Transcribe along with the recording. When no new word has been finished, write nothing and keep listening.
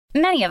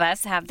Many of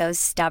us have those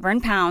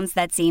stubborn pounds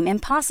that seem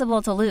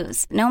impossible to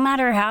lose, no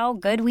matter how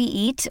good we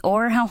eat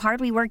or how hard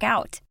we work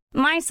out.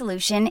 My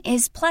solution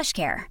is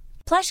PlushCare.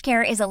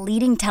 PlushCare is a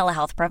leading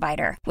telehealth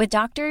provider with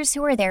doctors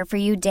who are there for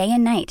you day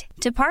and night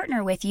to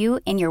partner with you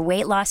in your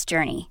weight loss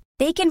journey.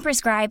 They can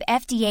prescribe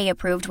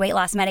FDA-approved weight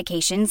loss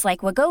medications like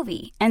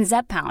Wegovy and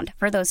Zepbound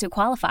for those who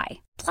qualify.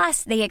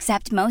 Plus, they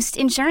accept most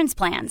insurance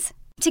plans.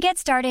 To get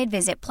started,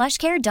 visit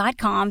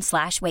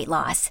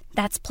plushcare.com/weightloss.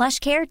 That's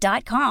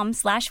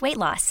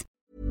plushcare.com/weightloss.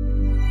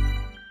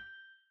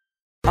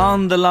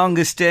 On the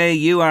longest day,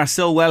 you are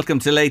so welcome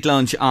to Late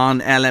Lunch on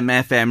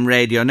LMFM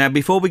radio. Now,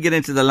 before we get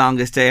into the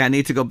longest day, I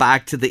need to go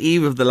back to the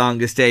eve of the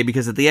longest day,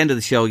 because at the end of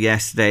the show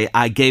yesterday,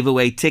 I gave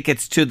away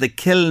tickets to the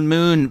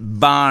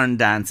Kilmoon Barn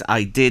Dance.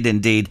 I did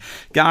indeed.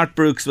 Garth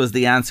Brooks was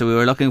the answer we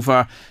were looking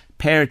for.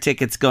 Pair of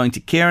tickets going to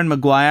Kieran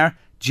Maguire,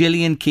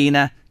 Gillian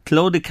Keena,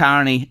 Claudia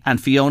Carney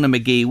and Fiona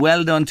McGee.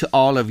 Well done to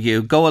all of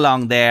you. Go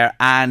along there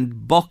and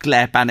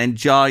bucklep and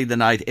enjoy the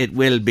night. It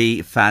will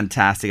be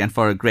fantastic, and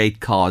for a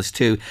great cause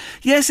too.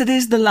 Yes, it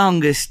is the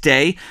longest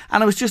day,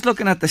 and I was just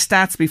looking at the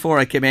stats before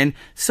I came in.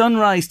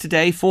 Sunrise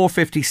today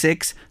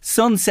 4:56,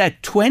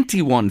 sunset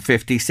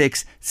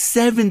 21:56,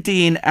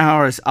 17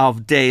 hours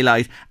of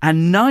daylight,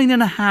 and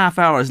 9.5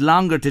 hours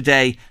longer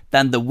today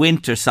than the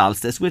winter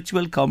solstice, which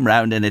will come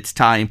round in its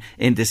time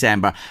in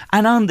December.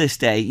 And on this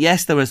day,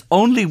 yes, there was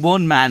only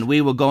one man we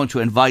were going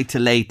to invite to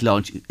Late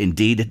Lunch.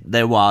 Indeed,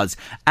 there was.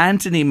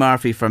 Anthony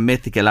Murphy from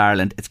Mythical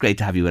Ireland. It's great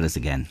to have you with us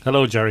again.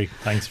 Hello, Jerry.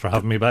 Thanks for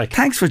having me back.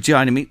 Thanks for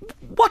joining me.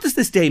 What does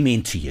this day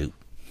mean to you?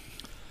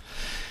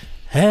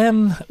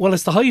 Well,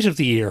 it's the height of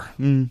the year.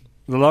 The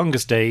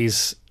longest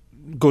days,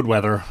 good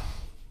weather.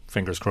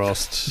 Fingers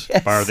crossed,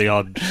 yes. Bar the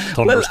odd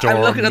thunderstorm.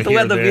 Well, I'm looking at the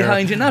weather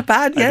behind you. Not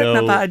bad yet,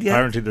 not bad yet.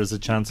 Apparently there's a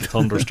chance of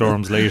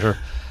thunderstorms later.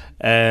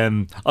 I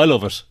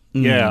love it.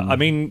 Yeah, I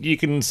mean, you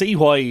can see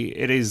why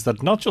it is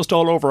that not just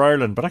all over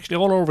Ireland, but actually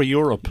all over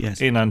Europe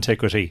in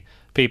antiquity,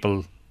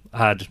 people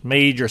had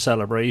major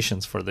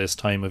celebrations for this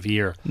time of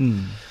year.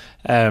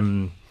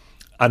 And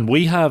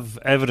we have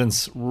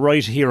evidence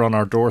right here on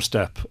our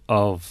doorstep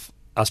of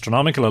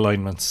astronomical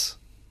alignments.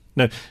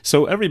 Now,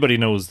 so everybody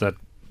knows that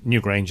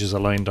Newgrange is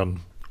aligned on,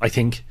 I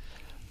think,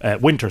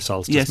 winter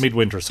solstice,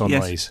 midwinter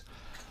sunrise.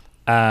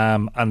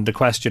 And the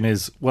question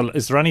is, well,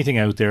 is there anything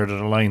out there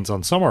that aligns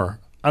on summer?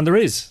 And there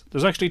is.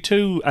 There's actually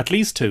two, at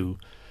least two.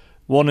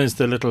 One is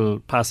the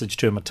little passage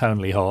tomb at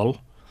Townley Hall,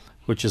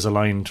 which is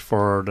aligned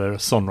for the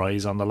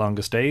sunrise on the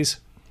longest days.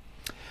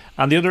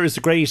 And the other is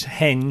the great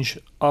henge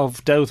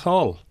of Dowth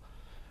Hall,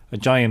 a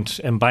giant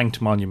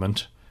embanked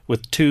monument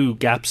with two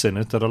gaps in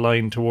it that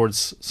align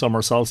towards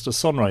summer solstice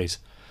sunrise.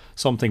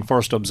 Something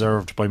first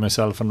observed by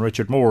myself and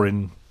Richard Moore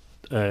in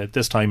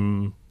this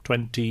time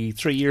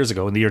 23 years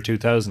ago in the year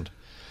 2000.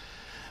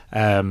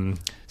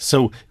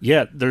 So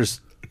yeah,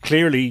 there's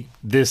clearly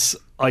this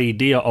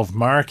idea of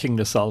marking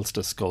the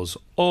solstice goes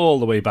all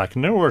the way back.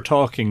 Now we're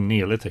talking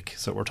Neolithic,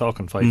 so we're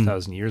talking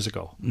 5,000 years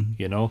ago.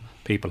 You know,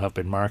 people have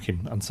been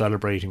marking and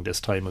celebrating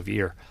this time of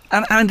year.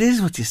 And it is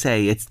what you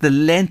say, it's the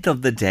length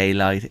of the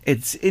daylight.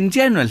 It's, in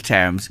general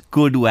terms,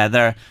 good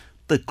weather.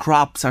 The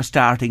crops are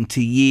starting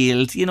to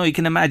yield. You know, you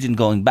can imagine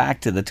going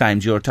back to the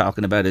times you're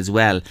talking about as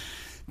well.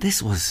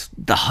 This was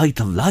the height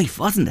of life,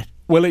 wasn't it?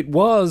 Well, it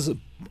was,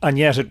 and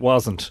yet it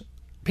wasn't.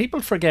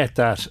 People forget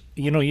that,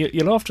 you know,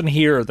 you'll often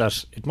hear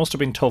that it must have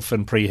been tough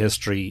in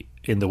prehistory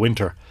in the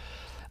winter.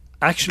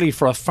 Actually,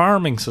 for a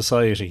farming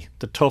society,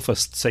 the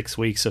toughest 6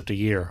 weeks of the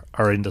year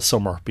are in the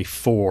summer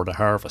before the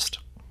harvest.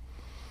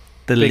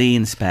 The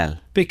lean spell.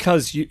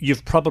 Because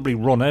you've probably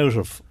run out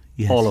of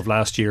all of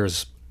last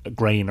year's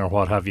grain or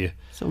what have you.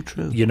 So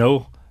true. You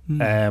know,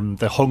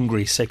 the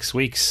hungry 6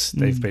 weeks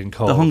they've been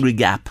called. The hungry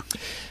gap.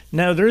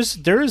 Now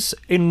there's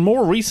in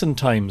more recent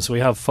times we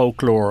have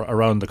folklore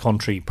around the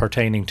country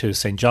pertaining to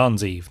St.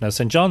 John's Eve. Now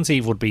St. John's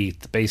Eve would be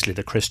basically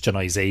the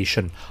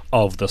Christianization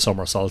of the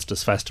summer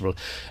solstice festival.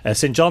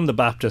 St. John the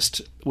Baptist,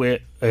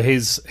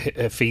 his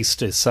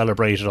feast is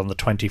celebrated on the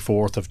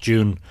 24th of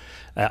June.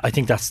 I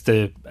think that's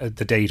the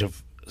date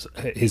of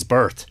his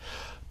birth.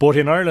 But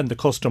in Ireland the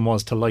custom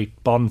was to light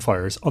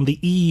bonfires on the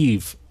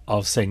eve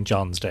of St.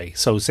 John's Day.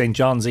 So St.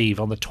 John's Eve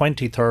on the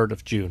 23rd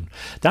of June.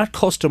 That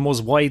custom was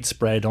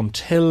widespread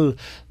until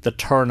the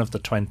turn of the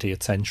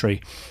 20th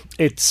century.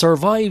 It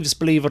survives,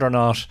 believe it or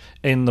not,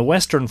 in the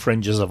western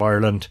fringes of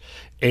Ireland,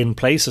 in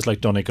places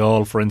like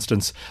Donegal, for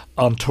instance,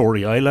 on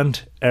Tory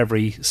Island.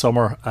 Every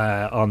summer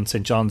on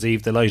St. John's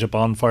Eve they light a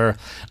bonfire,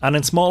 and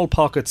in small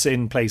pockets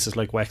in places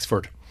like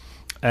Wexford.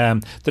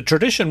 The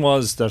tradition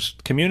was that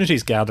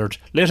communities gathered,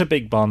 lit a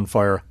big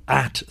bonfire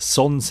at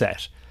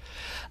sunset,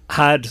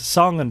 had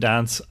song and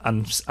dance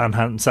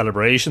and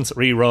celebrations,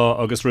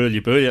 Ree-Raw, Agus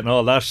Rúil Buile and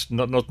all that,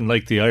 nothing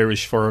like the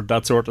Irish for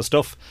that sort of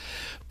stuff.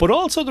 But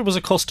also there was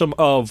a custom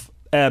of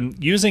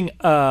using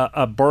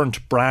a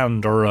burnt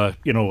brand or a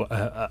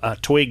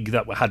twig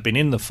that had been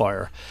in the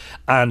fire,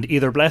 and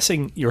either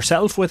blessing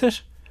yourself with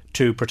it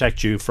to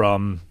protect you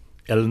from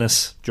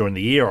illness during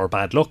the year or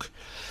bad luck.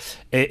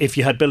 If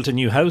you had built a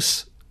new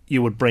house,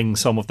 you would bring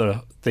some of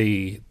the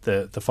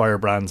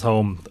firebrands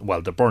home.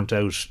 Well, the burnt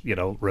out,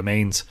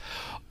 remains,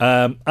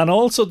 and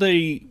also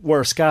they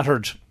were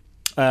scattered.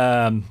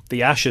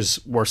 The ashes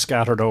were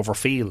scattered over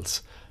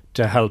fields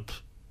to help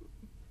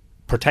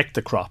protect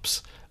the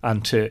crops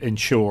and to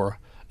ensure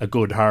a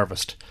good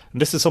harvest.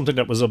 And this is something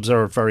that was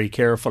observed very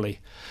carefully.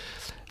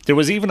 There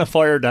was even a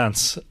fire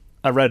dance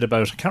I read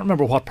about. I can't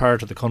remember what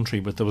part of the country,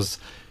 but there was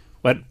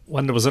when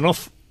there was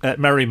enough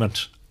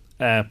merriment,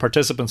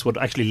 participants would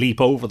actually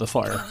leap over the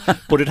fire,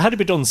 but it had to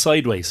be done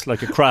sideways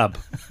like a crab,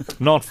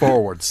 not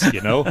forwards,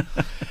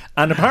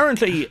 And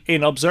apparently,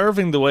 in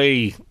observing the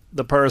way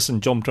the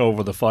person jumped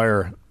over the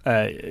fire,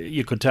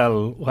 you could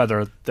tell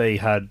whether they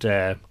had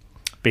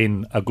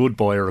been a good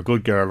boy or a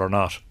good girl or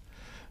not.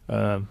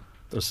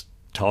 There's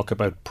talk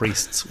about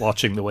priests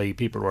watching the way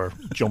people were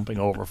jumping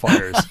over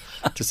fires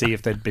to see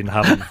if they'd been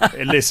having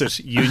illicit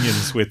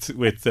unions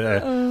with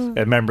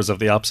members of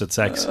the opposite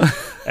sex.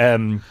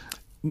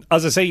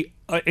 As I say,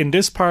 in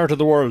this part of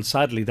the world,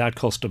 sadly, that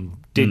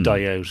custom did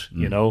die out,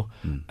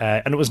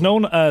 and it was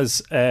known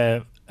as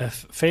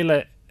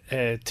Féile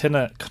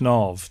Tinna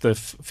Knov, the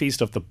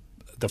feast of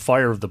the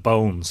fire of the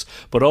bones,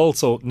 but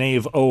also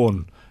Nave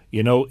Owen,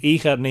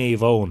 Icha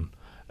Nave Owen.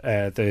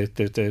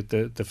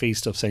 The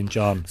feast of St.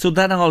 John. So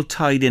that all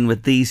tied in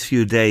with these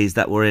few days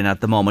that we're in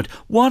at the moment.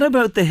 What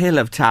about the Hill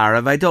of Tara?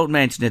 If I don't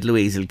mention it,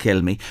 Louise will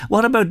kill me.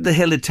 What about the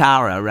Hill of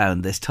Tara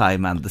around this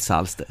time and the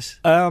solstice?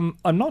 I'm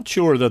not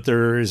sure that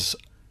there is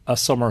a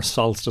summer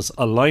solstice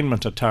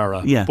alignment at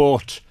Tara,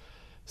 but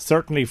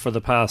certainly for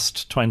the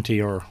past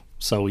 20 or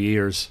so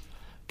years,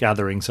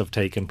 gatherings have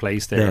taken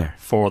place there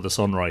for the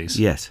sunrise.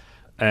 Yes.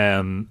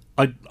 I'm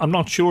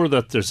not sure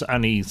that there's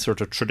any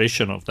sort of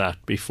tradition of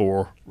that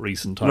before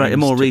recent times. Right, a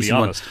more recent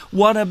one.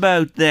 What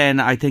about then,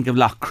 I think of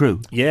Lough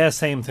Crew? Yeah,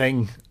 same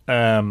thing.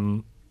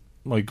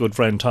 My good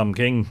friend Tom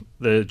King,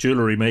 the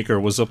jewellery maker,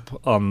 was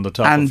up on the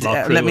top of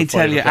Lough Crew. Let me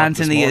tell you,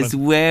 Anthony is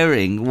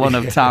wearing one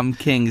of Tom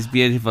King's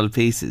beautiful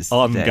pieces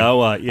on today.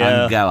 Gowa,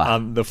 on Gowa.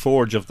 On the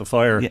Forge of the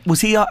Fire. Yeah.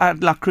 Was he at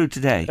Lough Crew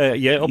today?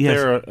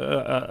 There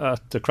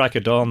at the crack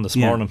of dawn this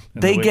morning.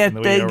 They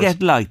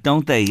get light,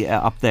 don't they,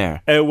 up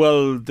there?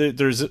 Well,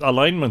 there's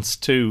alignments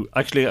to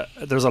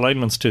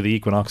the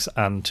equinox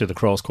and to the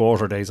cross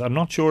quarter days. I'm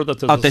not sure that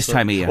there's this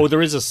time of year. Oh,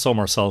 there is a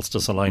summer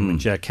solstice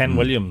alignment. Yeah, Ken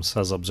Williams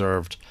has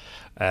observed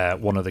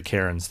one of the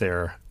cairns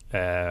there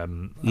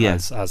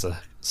as a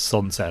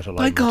sunset alignment.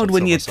 My God,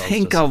 when you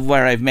think of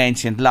where I've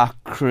mentioned Lough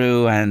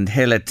Crew and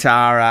Hill of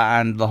Tara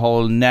and the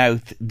whole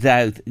North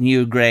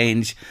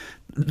Newgrange,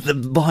 the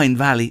Boyne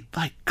Valley,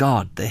 my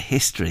God, the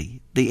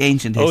history, the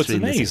ancient history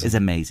is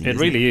amazing. It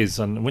really is.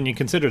 And when you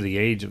consider the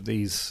age of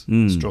these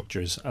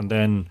structures and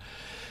then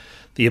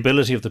the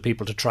ability of the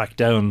people to track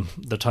down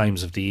the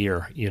times of the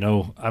year,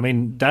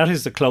 that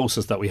is the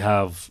closest that we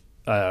have.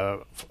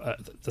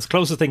 The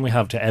closest thing we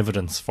have to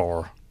evidence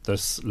for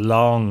this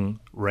long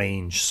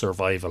range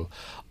survival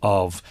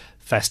of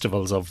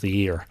festivals of the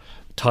year,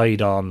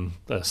 tied on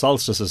the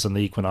solstices and the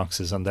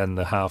equinoxes and then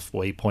the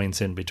halfway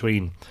points in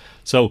between.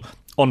 So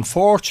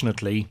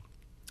unfortunately,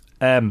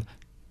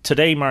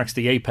 today marks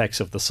the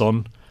apex of the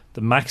sun,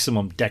 the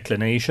maximum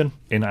declination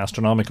in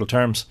astronomical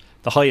terms,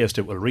 the highest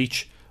it will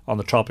reach on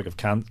the Tropic of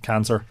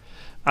Cancer.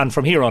 And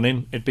from here on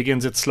in, it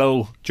begins its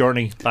slow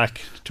journey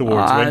back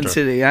towards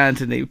winter.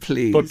 Anthony,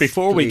 please. But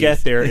before we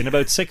get there, in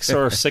about 6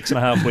 or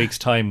 6.5 weeks'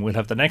 time, we'll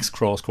have the next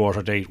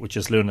cross-quarter date, which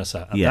is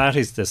Lunasa. And that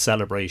is the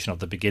celebration of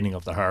the beginning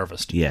of the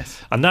harvest.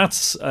 Yes. And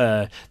that's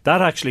that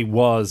actually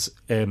was,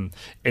 in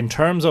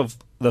terms of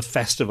the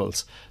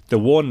festivals, the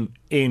one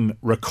in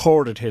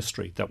recorded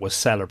history that was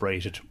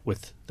celebrated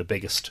with the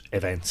biggest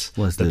events,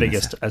 the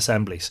biggest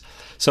assemblies.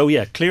 So,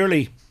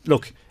 clearly,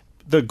 look,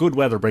 the good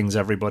weather brings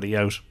everybody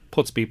out,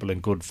 puts people in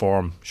good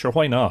form. Sure,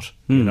 why not?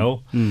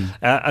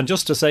 And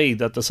just to say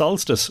that the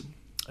solstice,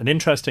 an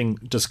interesting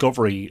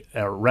discovery,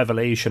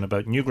 revelation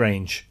about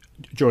Newgrange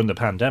during the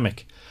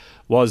pandemic,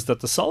 was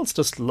that the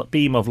solstice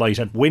beam of light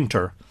at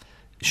winter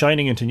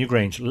shining into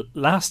Newgrange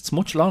lasts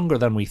much longer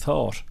than we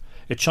thought.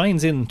 It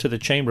shines into the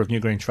chamber of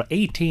Newgrange for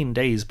 18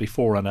 days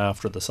before and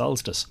after the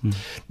solstice.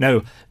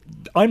 Now,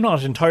 I'm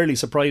not entirely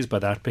surprised by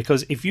that,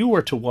 because if you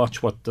were to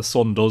watch what the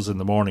sun does in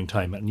the morning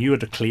time and you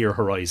had a clear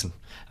horizon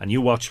and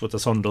you watch what the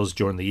sun does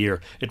during the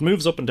year, it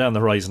moves up and down the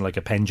horizon like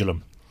a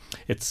pendulum.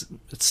 It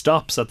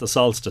stops at the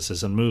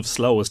solstices and moves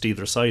slowest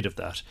either side of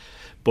that.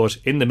 But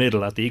in the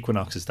middle, at the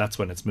equinoxes, that's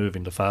when it's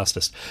moving the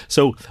fastest.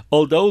 So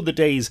although the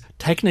days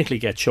technically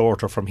get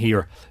shorter from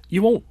here,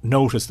 you won't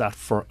notice that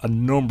for a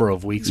number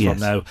of weeks from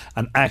now.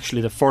 And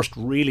actually the first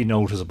really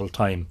noticeable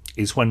time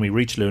is when we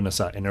reach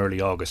Lunasa in early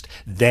August.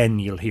 Then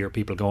you'll hear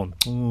people going,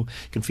 you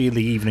can feel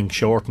the evening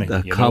shortening.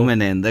 They're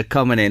coming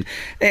in.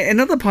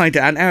 Another point,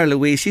 and our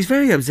Louise, she's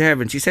very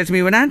observant. She said to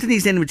me, when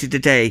Anthony's in with you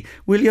today,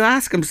 will you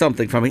ask him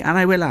something for me? And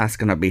I will ask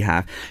on her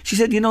behalf. She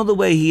said, the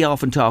way he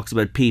often talks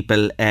about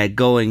people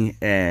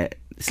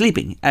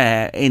sleeping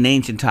in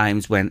ancient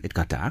times when it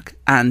got dark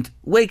and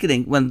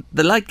wakening when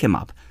the light came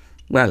up.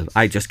 Well,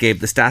 I just gave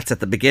the stats at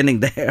the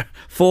beginning there.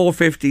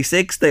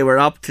 4:56 they were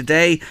up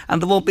today,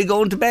 and they won't be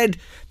going to bed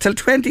till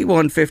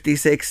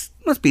 21:56.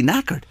 Must be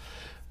knackered.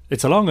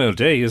 It's a long old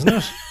day, isn't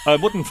it? I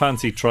wouldn't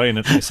fancy trying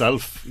it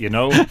myself, you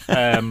know.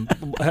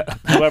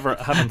 However,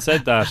 having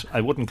said that,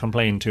 I wouldn't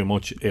complain too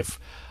much if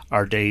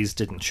our days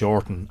didn't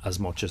shorten as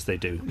much as they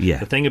do. Yeah.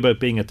 The thing about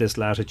being at this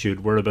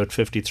latitude, we're about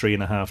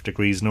 53.5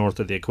 degrees north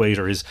of the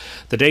equator, is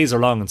the days are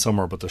long in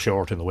summer but they're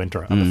short in the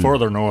winter. And the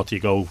further north you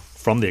go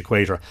from the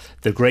equator,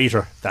 the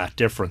greater that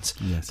difference.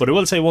 Yes. But I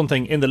will say one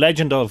thing, in the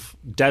legend of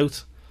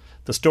Dowth,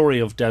 the story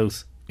of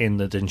Dowth in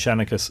the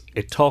Dinshanicus,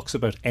 it talks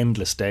about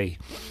endless day.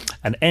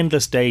 An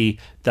endless day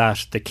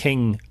that the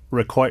king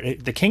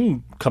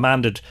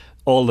commanded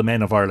all the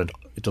men of Ireland.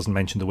 It doesn't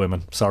mention the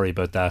women, sorry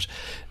about that.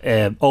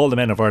 All the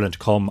men of Ireland to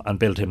come and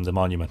build him the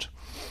monument.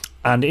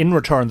 And in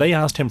return, they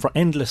asked him for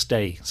endless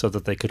day so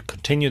that they could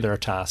continue their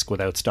task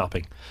without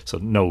stopping. So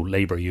no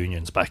labour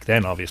unions back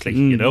then, obviously,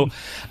 you know.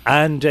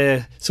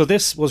 And so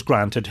this was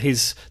granted.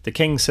 The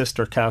king's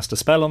sister cast a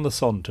spell on the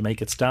sun to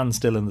make it stand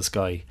still in the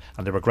sky,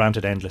 and they were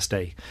granted endless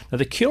day. Now,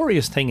 the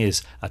curious thing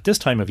is, at this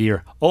time of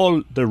year,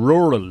 all the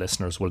rural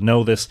listeners will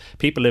know this.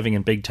 People living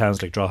in big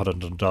towns like Drogheda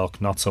and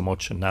Dundalk, not so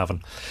much in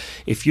Navan.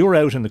 If you're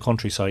out in the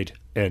countryside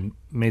in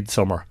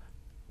midsummer,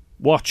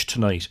 watch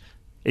tonight.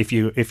 If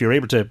you're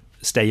able to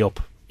stay up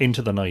into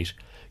the night,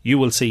 you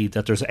will see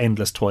that there's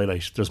endless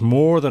twilight. There's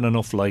more than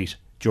enough light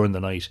during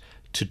the night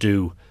to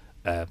do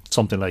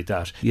something like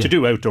that, to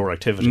do outdoor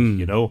activity,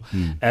 you know.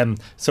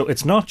 So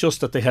it's not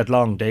just that they had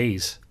long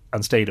days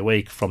and stayed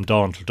awake from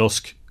dawn till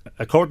dusk.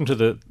 According to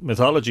the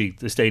mythology,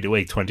 they stayed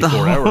awake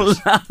 24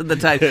 hours. At the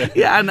time.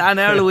 Yeah, and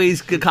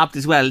Eloise copped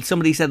as well.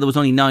 Somebody said there was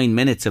only 9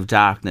 minutes of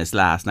darkness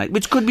last night,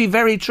 which could be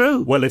very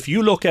true. Well, if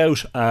you look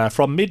out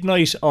from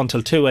midnight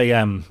until 2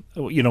 a.m,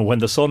 you know, when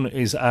the sun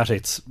is at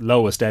its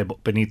lowest ebb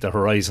beneath the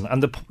horizon,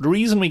 and the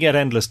reason we get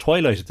endless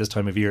twilight at this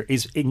time of year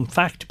is in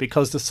fact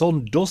because the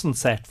sun doesn't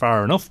set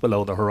far enough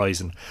below the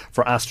horizon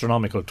for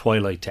astronomical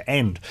twilight to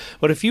end.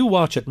 But if you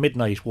watch at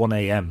midnight 1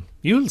 a.m,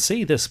 you'll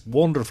see this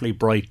wonderfully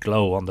bright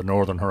glow on the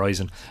northern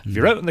horizon. If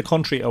you're out in the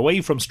country away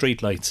from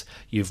streetlights,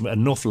 you've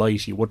enough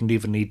light. You wouldn't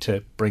even need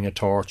to bring a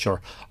torch or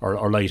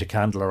light a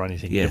candle or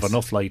anything. Yes. You have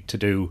enough light to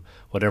do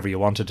whatever you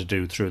wanted to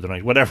do through the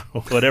night,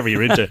 whatever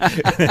you're into.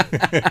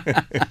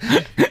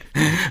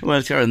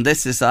 Well, sure, in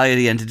this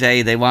society and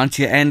today they want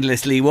you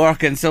endlessly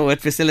working, so it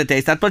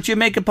facilitates that. But you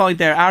make a point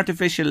there,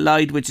 artificial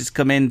light which has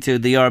come into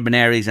the urban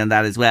areas and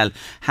that as well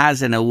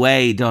has in a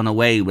way done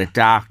away with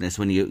darkness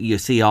when you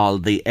see all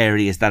the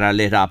areas that are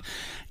lit up.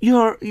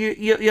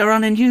 You're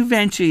on a new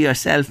venture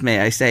yourself,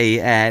 may I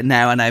say,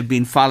 now, and I've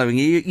been following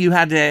you. You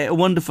had a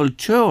wonderful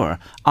tour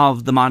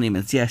of the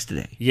monuments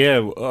yesterday.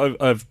 Yeah,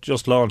 I've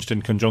just launched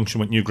in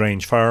conjunction with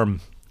Newgrange Farm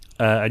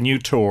a new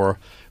tour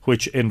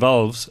which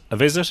involves a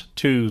visit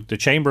to the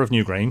Chamber of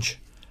Newgrange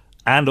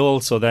and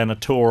also then a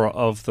tour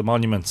of the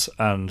monuments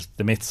and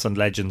the myths and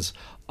legends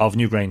of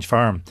Newgrange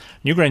Farm.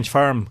 Newgrange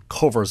Farm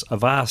covers a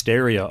vast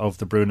area of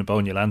the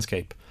Bruna-Bonia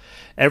landscape.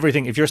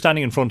 Everything, if you're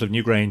standing in front of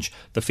Newgrange,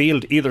 the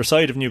field either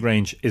side of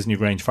Newgrange is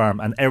Newgrange Farm,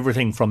 and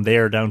everything from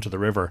there down to the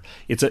river.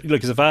 It's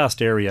a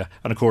vast area,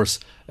 and of course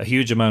a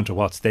huge amount of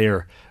what's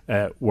there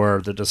were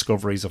the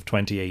discoveries of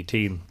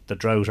 2018, the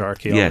drought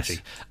archaeology,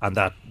 yes, and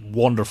that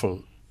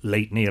wonderful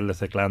late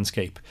Neolithic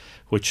landscape,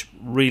 which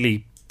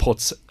really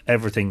puts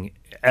everything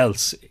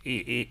else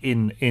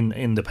in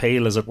the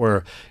pale, as it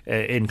were,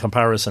 in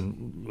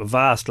comparison. A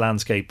vast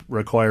landscape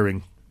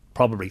requiring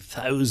probably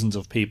thousands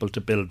of people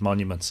to build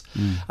monuments,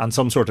 and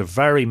some sort of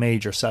very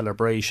major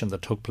celebration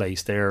that took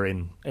place there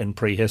in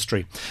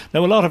prehistory.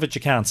 Now, a lot of it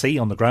you can't see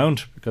on the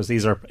ground because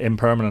these are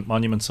impermanent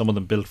monuments, some of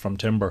them built from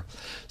timber.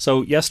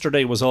 So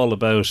yesterday was all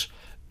about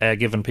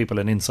giving people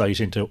an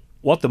insight into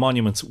what the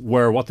monuments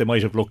were, what they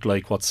might have looked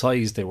like, what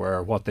size they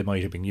were, what they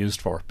might have been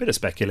used for. A bit of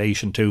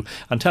speculation too,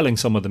 and telling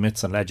some of the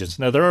myths and legends.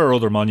 Now, there are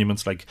other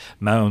monuments like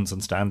mounds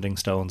and standing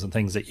stones and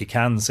things that you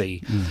can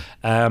see.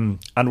 And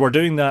we're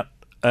doing that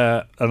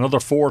another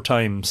 4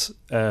 times,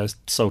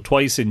 so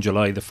twice in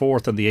July, the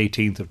 4th and the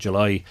 18th of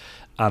July,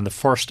 and the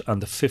 1st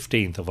and the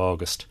 15th of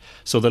August.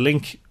 So the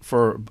link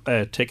for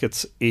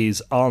tickets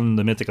is on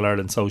the Mythical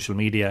Ireland social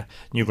media,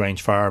 Newgrange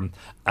Farm,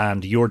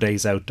 and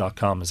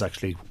yourdaysout.com is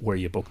actually where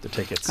you book the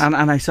tickets. And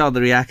I saw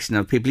the reaction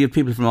of people. You have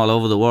people from all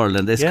over the world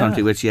in this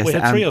country, which we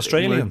had 3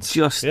 Australians.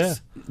 We're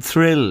just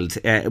thrilled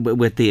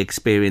with the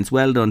experience.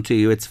 Well done to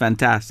you. It's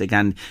fantastic,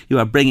 and you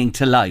are bringing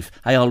to life,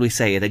 I always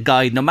say it, a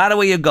guide. No matter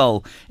where you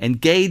go,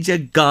 engage a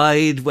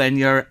guide when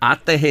you're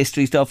at the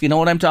history stuff. You know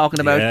what I'm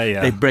talking about?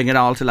 Yeah. They bring it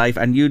all to life,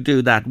 and you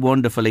do that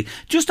wonderfully.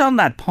 Just on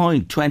that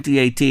point,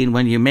 2018,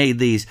 when you made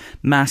these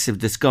massive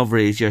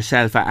discoveries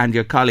yourself and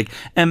your colleague,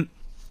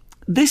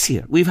 this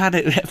year we've had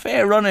a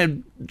fair run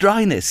of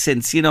dryness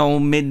since,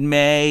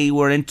 mid-May.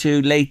 We're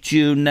into late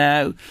June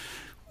now.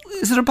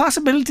 Is there a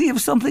possibility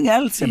of something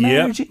else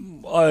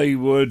emerging? I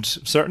would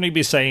certainly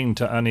be saying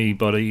to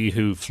anybody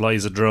who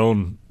flies a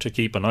drone to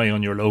keep an eye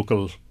on your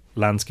local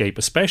landscape,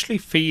 especially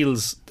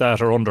fields that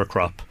are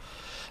undercrop.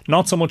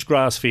 Not so much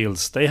grass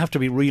fields. They have to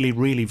be really,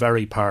 really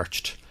very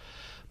parched.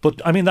 But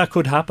I mean, that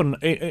could happen.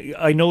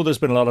 I know there's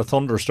been a lot of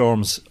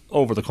thunderstorms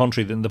over the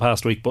country in the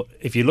past week, but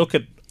if you look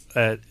at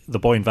the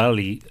Boyne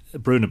Valley,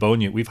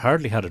 Brunibonia, we've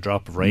hardly had a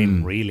drop of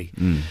rain, really.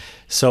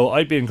 So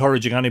I'd be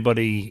encouraging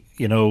anybody,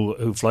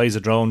 who flies a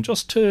drone,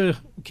 just to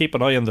keep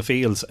an eye on the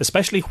fields,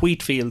 especially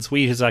wheat fields.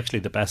 Wheat is actually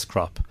the best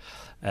crop.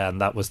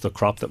 And that was the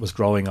crop that was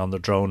growing on the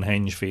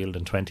Dronehenge field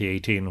in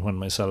 2018 when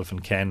myself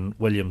and Ken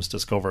Williams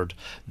discovered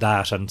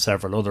that and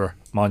several other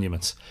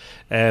monuments.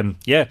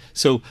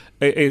 So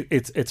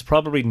it's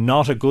probably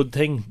not a good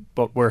thing,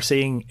 but we're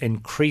seeing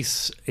an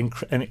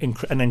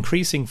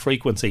increasing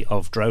frequency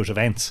of drought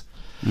events.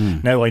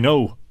 Now, I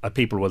know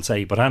people will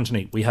say, but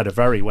Anthony, we had a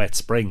very wet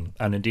spring,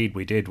 and indeed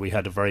we did. We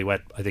had a very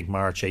wet, I think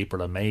March,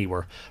 April and May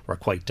were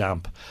quite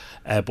damp.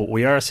 But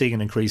we are seeing an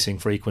increasing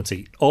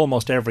frequency.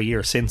 Almost every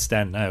year since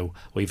then now,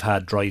 we've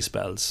had dry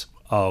spells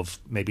of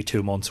maybe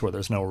 2 months where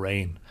there's no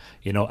rain,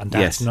 and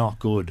that's not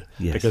good.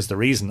 Because the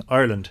reason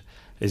Ireland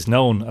is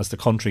known as the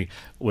country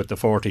with the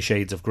 40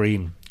 shades of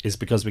green is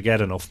because we get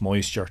enough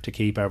moisture to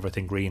keep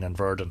everything green and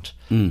verdant,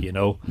 you'd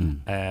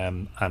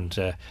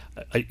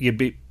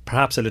be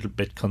perhaps a little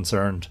bit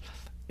concerned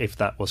if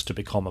that was to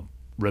become a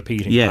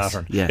repeating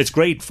pattern. It's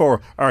great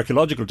for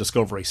archaeological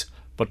discoveries,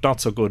 but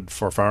not so good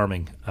for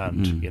farming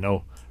and,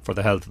 for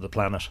the health of the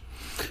planet.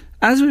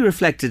 As we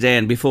reflect today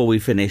and before we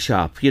finish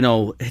up,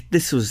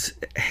 this was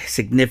a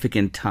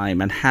significant time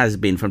and has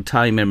been from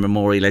time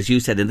immemorial, as you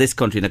said, in this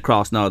country and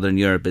across Northern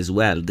Europe as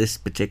well, this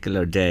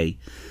particular day.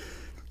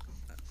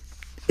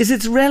 Is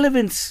its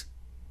relevance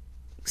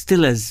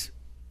still as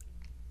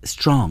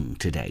strong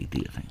today, do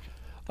you think?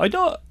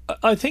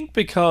 I think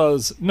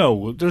because,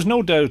 there's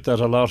no doubt that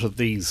a lot of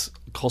these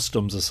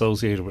customs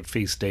associated with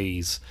feast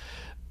days,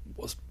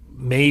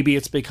 maybe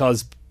it's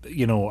because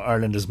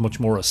Ireland is much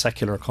more a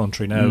secular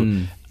country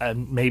now,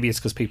 and maybe it's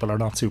because people are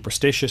not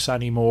superstitious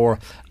anymore.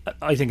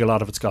 I think a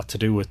lot of it's got to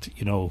do with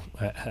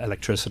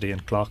electricity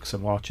and clocks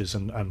and watches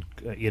and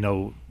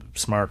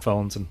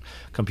smartphones and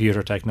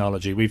computer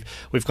technology.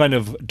 We've kind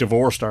of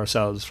divorced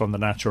ourselves from the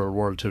natural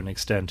world to an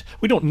extent.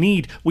 We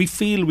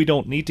feel we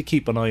don't need to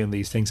keep an eye on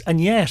these things,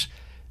 and yet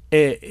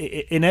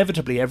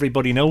inevitably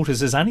everybody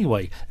notices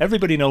anyway.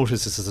 Everybody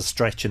notices a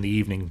stretch in the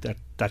evening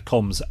that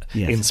comes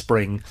in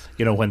spring,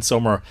 when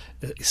summer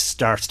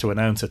starts to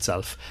announce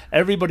itself.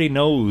 Everybody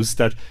knows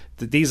that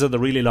these are the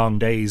really long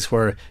days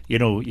where you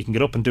can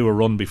get up and do a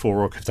run before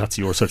work if that's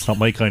your sort. It's not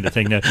my kind of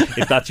thing now.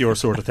 If that's your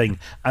sort of thing,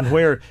 and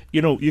where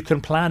you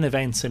can plan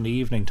events in the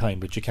evening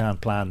time, but you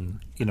can't plan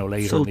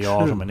later in the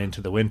autumn and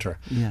into the winter.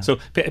 So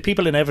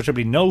people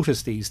inevitably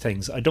notice these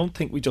things. I don't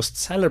think we just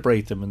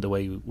celebrate them in the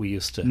way we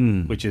used to,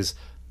 which is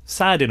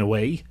sad in a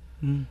way.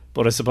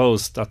 But I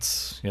suppose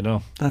that's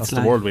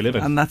the world we live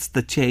in, and that's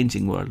the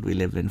changing world we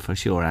live in for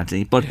sure,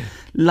 Anthony. But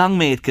long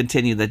may it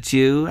continue that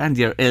you and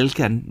your ilk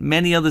and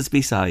many others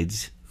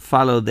besides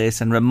follow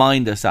this and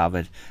remind us of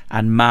it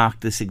and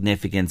mark the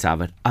significance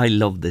of it. I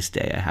love this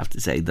day, I have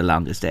to say, the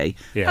longest day,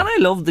 and I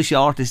love the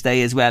shortest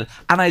day as well,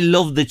 and I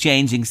love the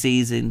changing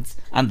seasons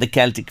and the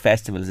Celtic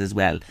festivals as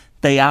well.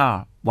 They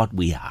are what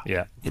we are.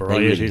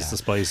 Variety is the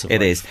spice of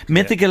life. It is.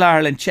 Mythical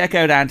Ireland. Check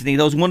out Anthony.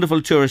 Those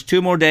wonderful tours.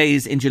 2 more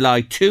days in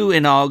July, 2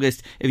 in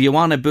August. If you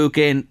want to book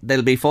in,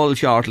 they'll be full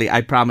shortly.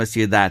 I promise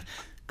you that.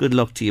 Good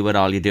luck to you with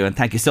all you do, and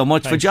thank you so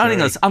much for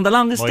joining us on the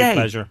longest day.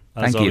 My pleasure.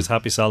 As always,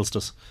 happy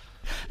solstice.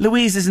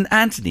 Louise, isn't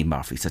Anthony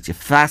Murphy such a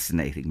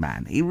fascinating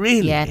man? He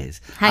really is.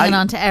 Hanging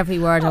on to every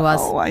word I was.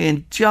 Oh, I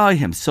enjoy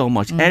him so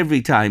much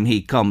every time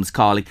he comes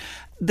calling.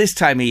 This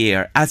time of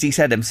year, as he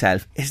said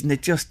himself, isn't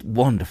it just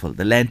wonderful,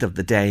 the length of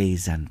the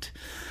days, and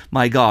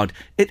my God.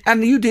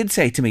 And you did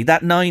say to me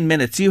that 9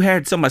 minutes, you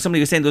heard somebody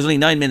was saying there was only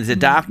 9 minutes of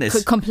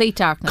darkness. Complete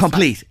darkness.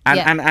 Complete.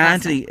 And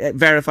Anthony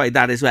verified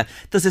that as well.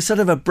 There's a sort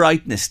of a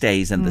brightness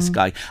stays in the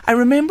sky. I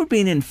remember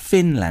being in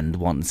Finland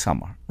one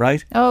summer,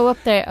 right? Oh,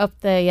 up there,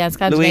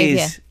 Scandinavia.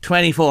 Louise,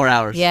 24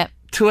 hours. Yeah.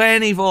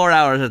 24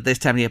 hours at this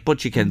time of year.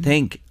 But you can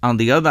think, on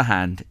the other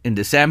hand, in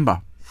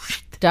December,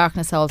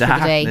 darkness all through the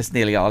day. Darkness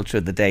nearly all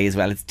through the day as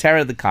well. It's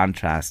terror the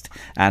contrast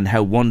and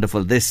how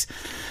wonderful this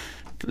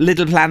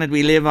little planet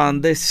we live on,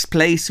 this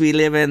place we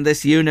live in,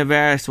 this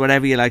universe,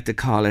 whatever you like to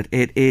call it.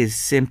 It is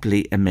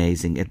simply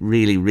amazing. It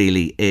really,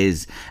 really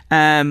is.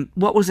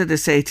 What was I to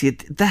say to you?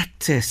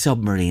 That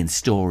submarine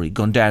story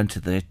going down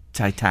to the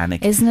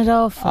Titanic. Isn't it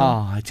awful?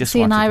 Oh, I just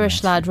see an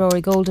Irish lad,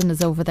 Rory Golden,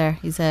 is over there.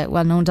 He's a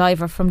well-known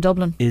diver from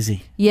Dublin. Is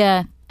he?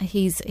 Yeah,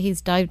 he's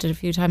dived it a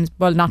few times.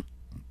 Well, not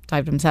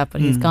dived himself,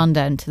 but he's gone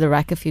down to the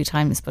wreck a few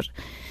times. But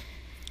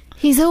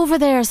he's over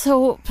there,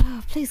 so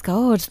please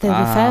God, they'll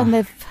be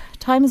found.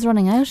 Time is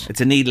running out. It's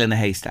a needle in a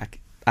haystack.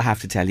 I have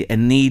to tell you, a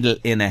needle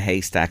in a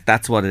haystack.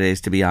 That's what it is,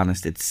 to be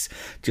honest. It's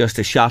just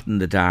a shot in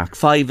the dark.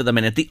 5 of them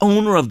in it. The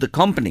owner of the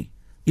company,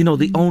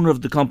 the owner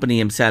of the company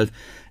himself,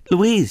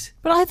 Louise.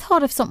 But I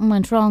thought if something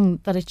went wrong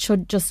that it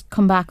should just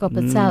come back up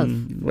itself.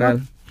 Well,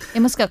 it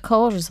must get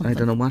caught or something. I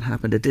don't know what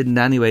happened. It didn't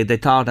anyway. They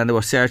thought, and they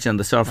were searching on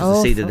the surface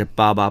to see that it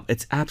bob up.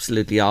 It's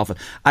absolutely awful.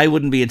 I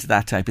wouldn't be into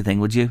that type of thing,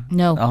 would you?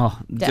 No. Oh,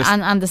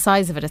 and the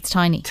size of it, it's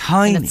tiny.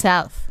 Tiny. In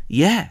itself.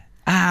 Yeah.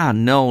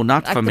 No,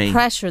 not like for me. The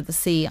pressure of the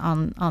sea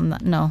on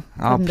that. No.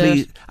 Oh,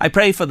 please. I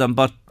pray for them,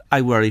 but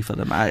I worry for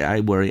them.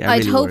 I worry. I'd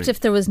really hoped worry. if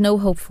there was no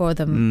hope for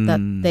them that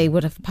they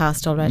would have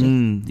passed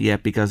already. Yeah,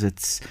 because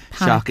it's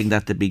shocking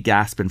that they'd be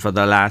gasping for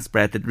their last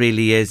breath. It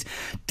really is.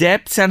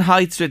 Depths and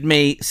heights with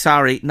me.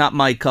 Sorry, not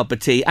my cup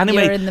of tea.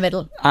 Anyway, You're in the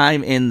middle.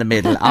 I'm in the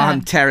middle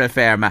on Terra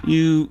Firma.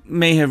 You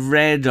may have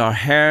read or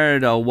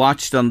heard or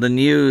watched on the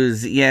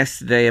news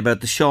yesterday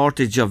about the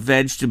shortage of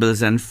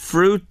vegetables and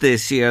fruit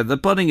this year. They're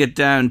putting it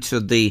down to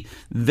the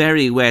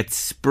very wet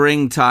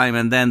springtime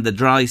and then the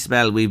dry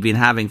spell we've been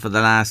having for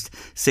the last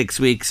 6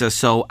 weeks or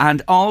so,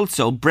 and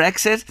also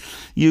Brexit,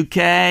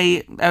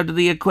 UK out of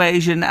the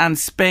equation, and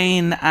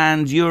Spain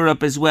and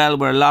Europe as well,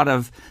 where a lot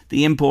of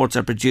the imports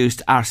are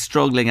produced, are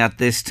struggling at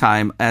this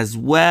time as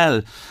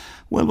well.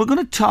 Well, we're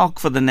going to talk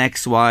for the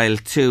next while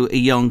to a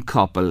young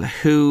couple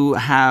who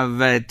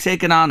have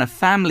taken on a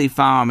family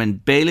farm in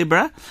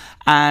Ballyborough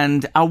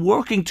and are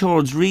working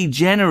towards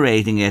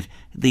regenerating it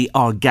the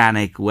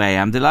organic way.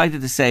 I'm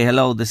delighted to say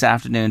hello this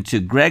afternoon to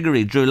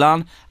Gregory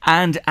Drulon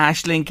and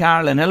Aisling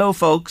Carlin. Hello,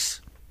 folks.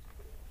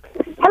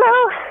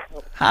 Hello.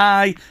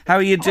 Hi, how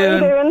are you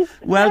doing? How are you doing?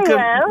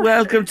 Welcome,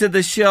 welcome to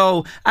the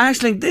show.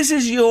 Aisling, this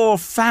is your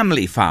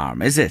family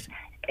farm, is it?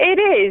 It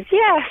is,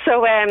 yeah.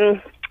 So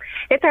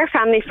it's our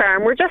family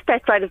farm. We're just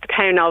outside of the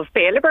town of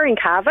Ballyborough in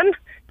Cavan.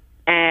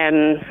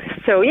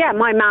 So yeah,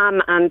 my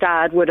mum and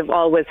dad would have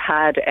always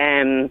had,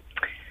 well,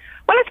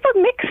 I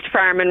suppose mixed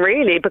farming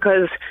really,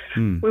 because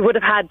we would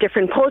have had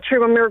different poultry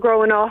when we were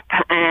growing up.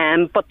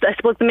 But I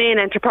suppose the main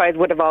enterprise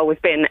would have always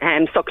been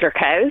suckler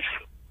cows.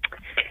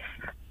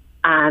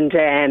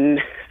 And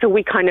so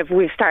we've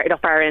started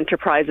up our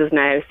enterprises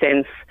now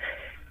since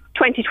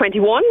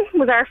 2021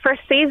 was our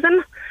first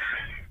season.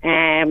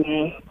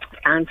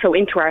 And so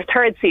into our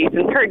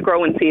third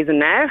growing season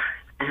now.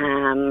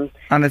 And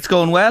it's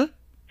going well?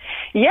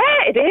 Yeah,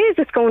 it is.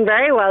 It's going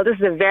very well. This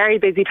is a very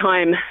busy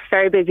time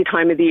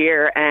of the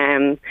year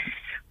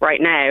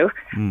right now.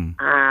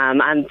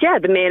 And yeah,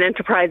 the main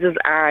enterprises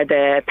are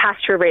the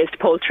pasture-raised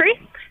poultry.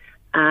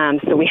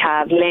 So we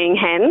have laying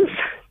hens.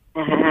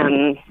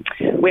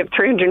 We have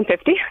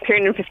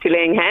 350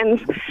 laying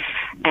hens.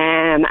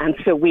 And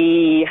so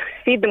we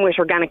feed them with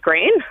organic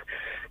grain.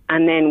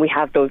 And then we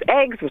have those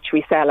eggs, which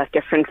we sell at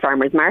different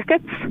farmers'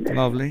 markets.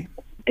 Lovely.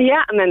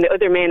 Yeah, and then the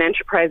other main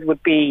enterprise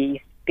would be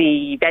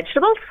the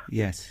vegetables.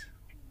 Yes.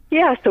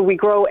 Yeah, so we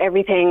grow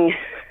everything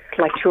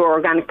like through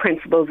organic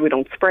principles. We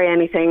don't spray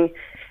anything.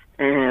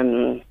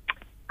 And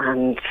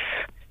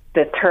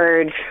the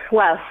third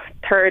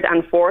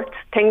and fourth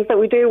things that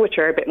we do, which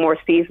are a bit more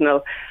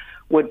seasonal,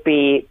 would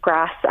be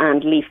grass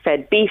and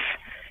leaf-fed beef.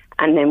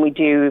 And then we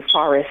do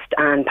forest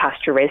and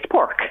pasture-raised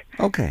pork.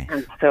 Okay.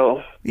 And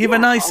so you have a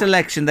nice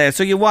selection there.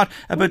 So it's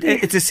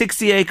a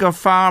 60-acre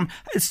farm.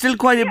 It's still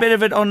quite a bit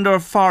of it under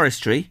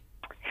forestry.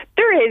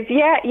 There is,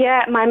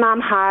 yeah. My mum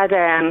had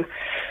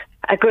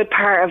a good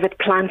part of it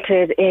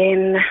planted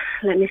in,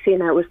 let me see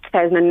now, it was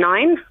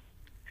 2009.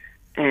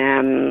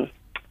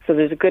 So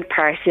there's a good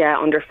part,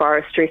 under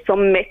forestry.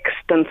 Some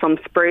mixed and some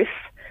spruce.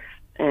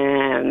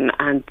 And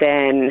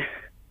then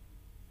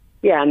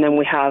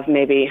we have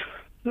maybe,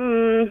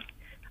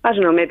 I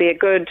don't know, maybe a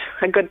good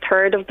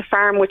third of the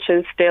farm, which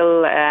is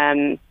still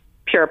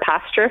pure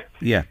pasture.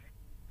 Yeah.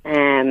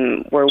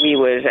 Where we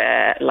would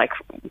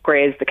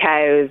graze the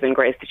cows and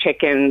graze the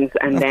chickens,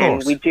 and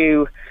then we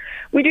do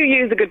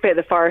use a good bit of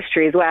the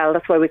forestry as well.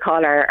 That's why we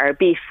call our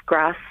beef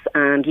grass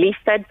and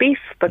leaf-fed beef,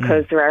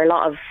 because there are a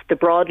lot of the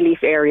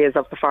broadleaf areas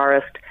of the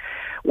forest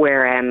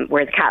where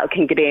the cattle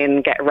can get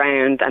in, get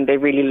around, and they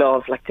really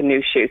love the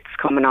new shoots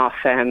coming off.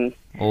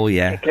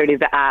 Particularly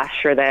the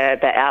ash or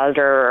the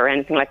elder or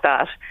anything like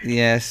that.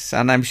 Yes,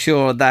 and I'm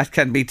sure that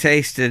can be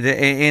tasted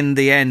in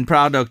the end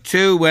product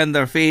too when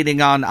they're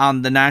feeding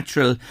on the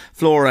natural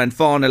flora and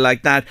fauna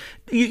like that.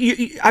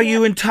 Are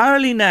you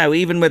entirely now,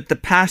 even with the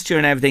pasture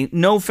and everything,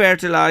 no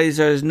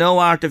fertilisers, no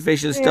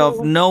artificial stuff,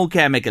 no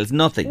chemicals,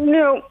 nothing?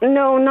 No,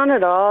 none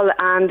at all.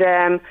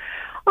 And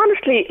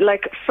honestly,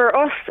 for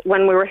us,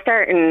 when we were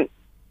starting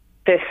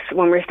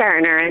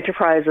our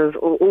enterprises,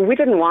 we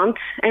didn't want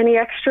any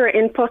extra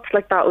inputs.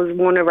 That was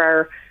one of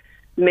our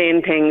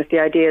main things. The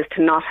idea is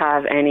to not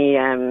have any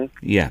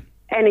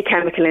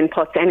chemical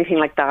inputs, anything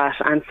like that.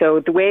 And so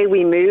the way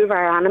we move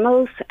our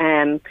animals,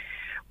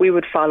 we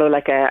would follow a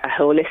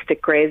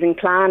holistic grazing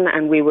plan,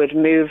 and we would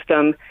move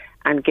them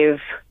and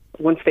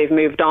once they've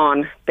moved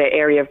on, the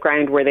area of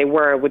ground where they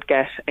were would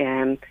get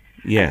a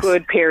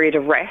good period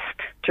of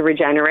rest to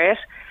regenerate.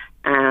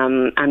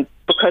 And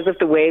because of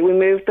the way we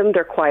move them,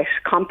 they're quite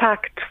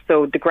compact,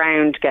 so the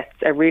ground gets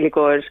a really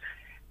good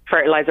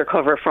fertiliser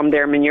cover from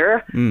their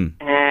manure,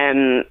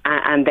 and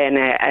then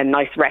a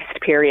nice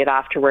rest period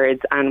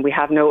afterwards. And we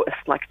have noticed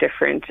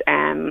different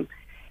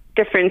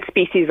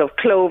species of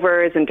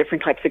clovers and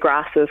different types of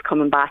grasses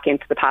coming back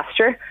into the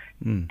pasture.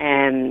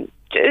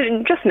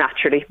 just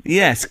naturally.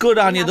 Yes, good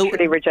on you.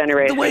 Naturally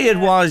regenerated. The way it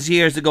was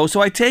years ago.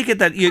 So I take it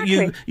that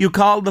you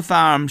call the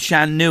farm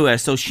Shan Nua.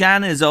 So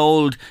Shan is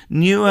old,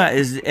 Nua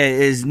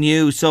is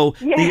new. So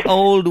the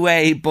old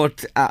way,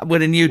 but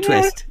with a new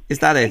twist. Is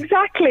that it?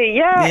 Exactly.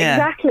 Yeah.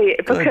 Exactly.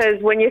 Because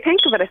when you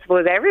think of it, I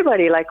suppose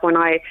everybody, like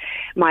my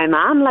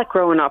mum, like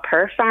growing up,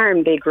 her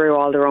farm, they grew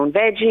all their own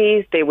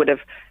veggies. They would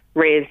have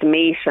raised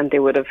meat and they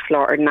would have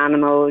slaughtered an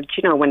animal,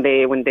 when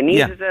they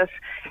needed it.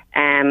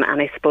 And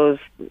I suppose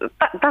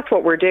that's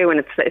what we're doing.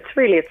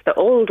 It's the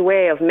old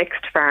way of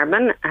mixed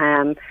farming.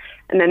 And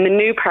then the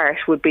new part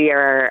would be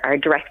our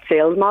direct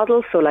sales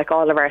model. So like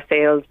all of our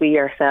sales, we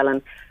are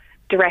selling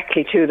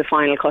directly to the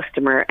final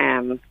customer,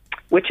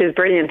 which is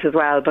brilliant as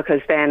well,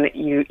 because then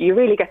you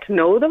really get to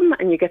know them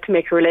and you get to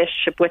make a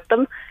relationship with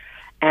them.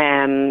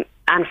 And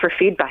for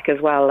feedback as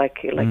well,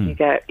 you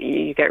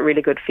get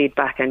really good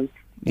feedback, and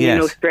you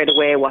know straight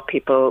away what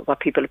people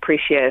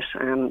appreciate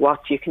and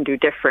what you can do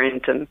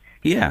different, and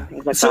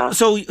things like that.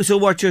 So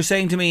what you're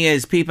saying to me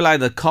is people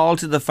either call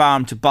to the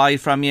farm to buy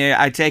from you.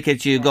 I take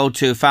it you go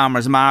to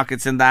farmers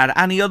markets and that.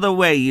 Any other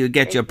way you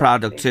get your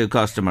product to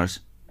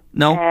customers?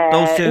 No,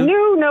 those two?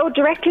 No,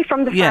 directly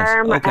from the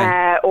farm,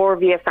 or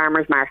via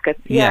farmers markets.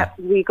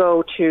 We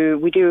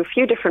do a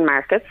few different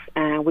markets.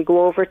 We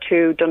go over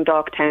to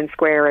Dundalk Town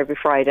Square every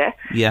Friday.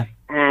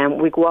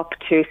 We go up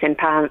to St.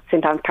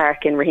 Anne's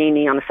Park in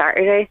Raheny on a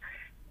Saturday.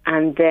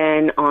 And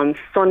then on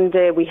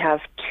Sunday we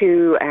have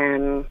two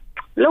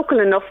local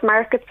enough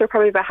markets. They're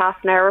probably about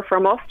half an hour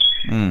from us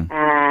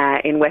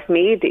in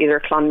Westmeath, either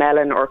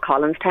Clonmellon or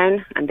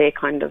Collinstown, and they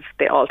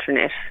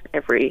alternate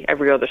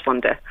every other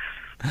Sunday.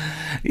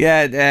 I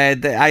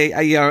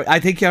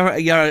think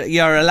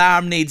your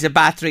alarm needs a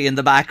battery in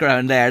the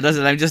background there,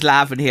 doesn't it? I'm just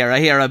laughing here. I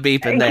hear a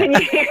beeping there.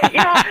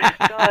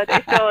 God,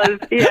 it does.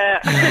 Yeah.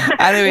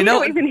 Anyway, I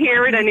don't even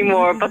hear it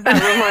anymore. But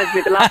that reminds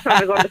me. The last time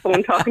I was on the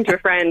phone talking to a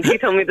friend, he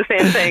told me the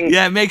same thing.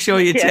 Yeah, make sure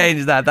you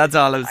change that. That's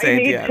all I'm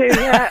saying. I need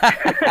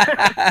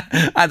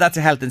to. And that's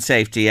a health and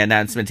safety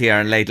announcement here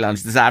on Late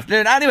Lunch this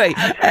afternoon. Anyway,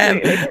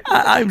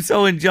 I'm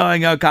so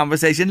enjoying our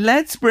conversation.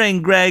 Let's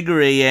bring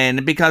Gregory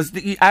in, because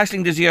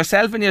Aisling, there's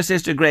yourself and your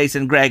sister Grace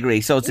and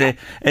Gregory, so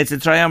it's a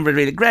triumvirate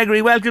really.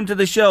 Gregory, welcome to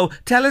the show.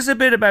 Tell us a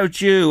bit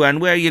about you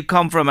and where you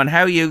come from and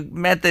how you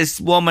met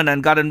this woman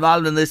and got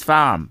involved in this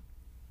farm.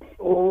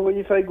 Oh,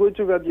 if I go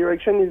to that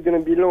direction, it's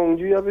going to be long.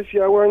 Do you have a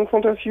few hours in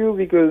front of you?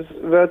 Because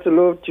that's a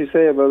lot to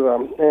say about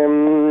them.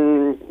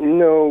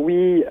 No,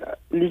 we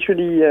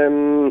literally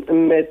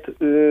met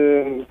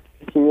 15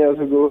 years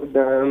ago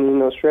down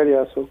in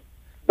Australia, so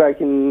back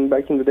in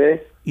the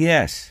day.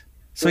 Yes.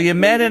 So you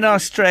met in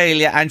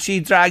Australia and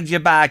she dragged you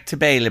back to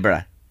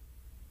Ballyborough?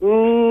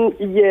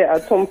 Yeah,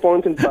 at some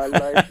point in my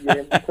life,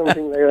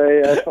 something like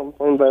that. At some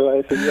point in my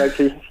life,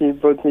 exactly. She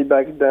brought me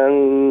back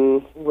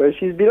down where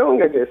she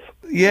belongs, I guess.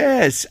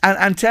 Yes,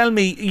 and tell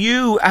me,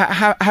 you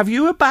have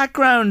you a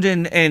background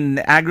in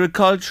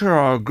agriculture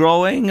or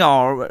growing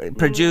or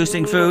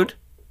producing food?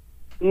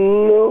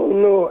 No.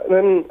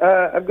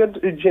 I've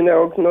got a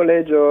general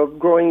knowledge of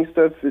growing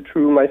stuff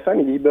through my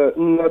family, but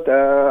not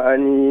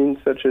any in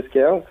such a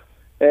scale.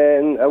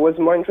 And I was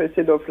more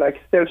interested of like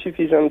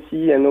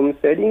self-sufficiency and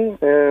homesteading,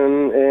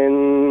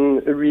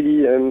 and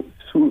really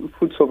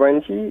food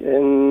sovereignty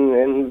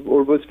and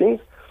all those things.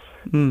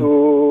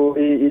 So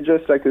it's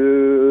just like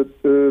a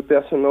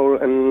personal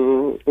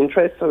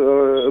interest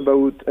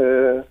about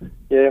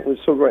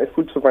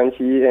food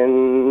sovereignty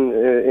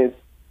and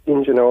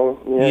in general.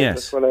 Yes,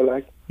 that's what I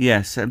like.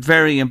 Yes,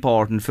 very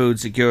important, food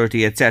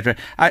security, etc.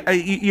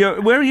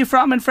 Where are you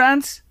from in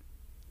France?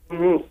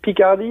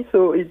 Picardy,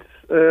 so it's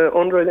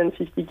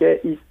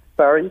 150k East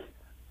Paris.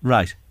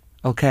 Right.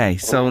 Okay.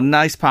 So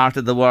nice part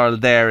of the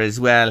world there as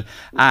well.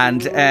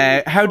 And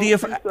how do you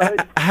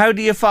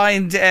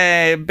find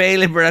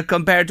Ballyborough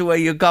compared to where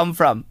you come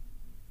from?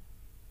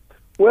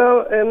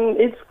 Well,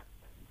 it's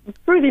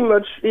pretty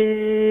much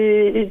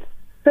it's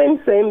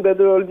same, but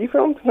they're all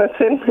different.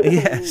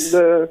 Yes.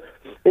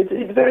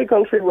 It's very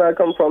country where I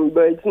come from,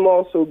 but it's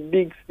more so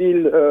big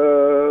field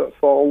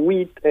for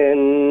wheat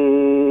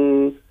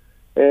and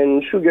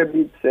sugar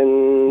beets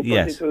and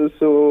potatoes,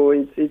 so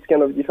it's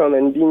kind of different,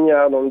 and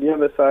vineyard on the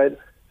other side.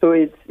 So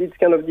it's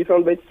kind of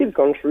different, but it's still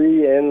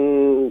country,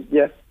 and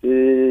it's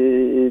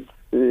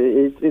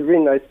a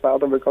really nice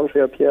part of the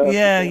country up here.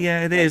 Yeah,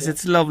 it is.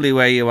 It's lovely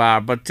where you are,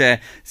 but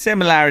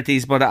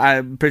similarities, but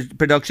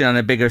production on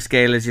a bigger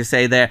scale, as you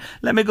say there.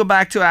 Let me go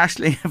back to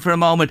Aisling for a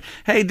moment.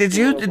 Hey, did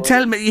you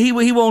tell me, he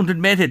won't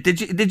admit it,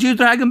 did you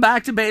drag him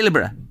back to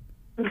Ballyborough?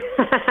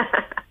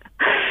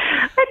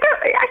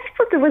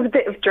 There was a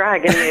bit of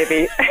dragging,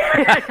 maybe.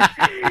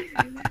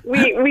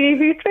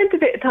 we spent a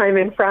bit of time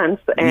in France.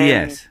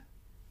 Yes.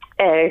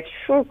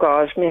 Oh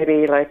gosh,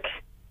 maybe like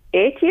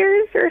 8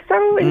 years or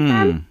so in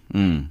France.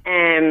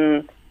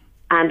 And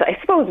I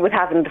suppose with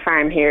having the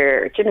farm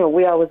here,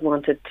 we always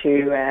wanted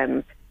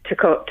to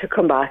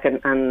come back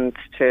and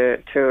to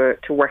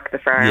work the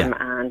farm,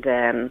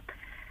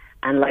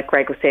 and like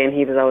Greg was saying,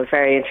 he was always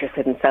very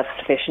interested in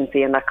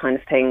self-sufficiency and that kind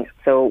of thing.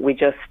 So we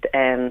just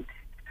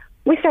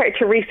we started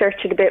to research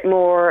it a bit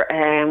more.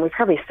 We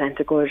probably spent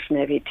a good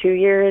maybe 2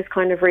 years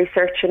kind of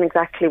researching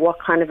exactly what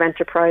kind of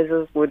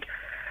enterprises would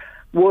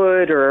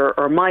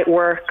or might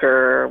work,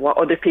 or what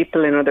other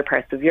people in other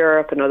parts of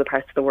Europe and other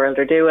parts of the world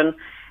are doing.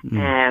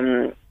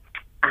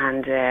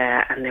 And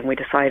then we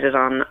decided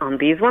on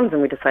these ones,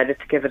 and we decided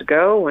to give it a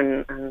go,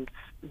 and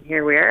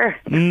here we are.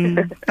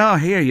 Oh,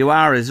 here you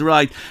are is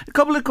right. A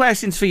couple of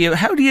questions for you.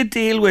 How do you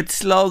deal with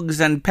slugs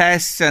and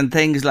pests and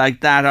things like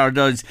that, or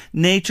does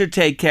nature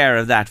take care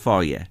of that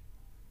for you?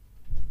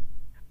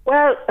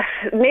 Well,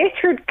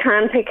 nature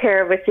can take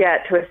care of it,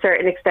 to a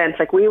certain extent.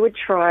 Like, we would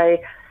try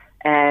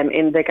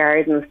in the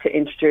gardens to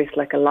introduce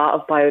like a lot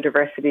of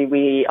biodiversity.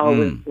 We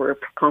always were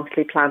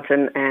constantly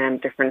planting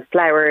different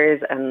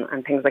flowers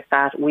and things like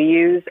that. We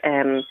use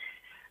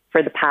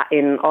for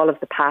in all of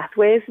the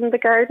pathways in the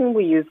garden,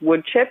 we use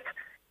wood chip,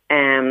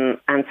 and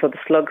so the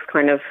slugs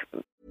kind of...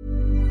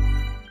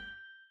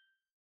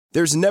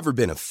 There's never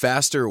been a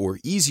faster or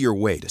easier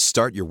way to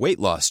start your weight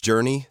loss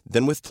journey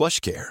than with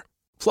PlushCare.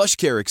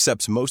 PlushCare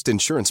accepts most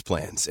insurance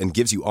plans and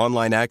gives you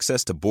online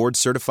access to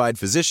board-certified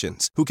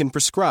physicians who can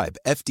prescribe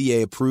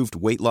FDA-approved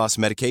weight loss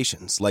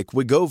medications like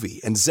Wegovy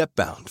and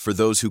Zepbound for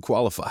those who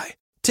qualify.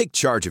 Take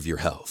charge of your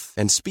health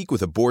and speak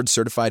with a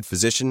board-certified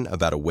physician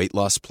about a weight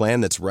loss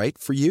plan that's right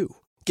for you.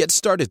 Get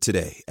started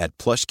today at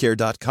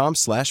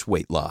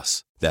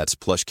plushcare.com/weight-loss. That's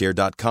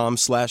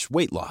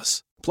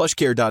plushcare.com/weight-loss.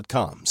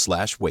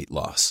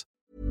 plushcare.com/weight-loss.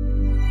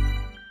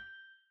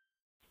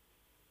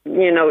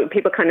 You know,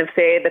 people kind of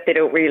say that they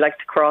don't really like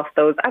to cross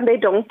those, and they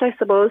don't, I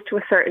suppose, to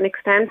a certain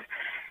extent.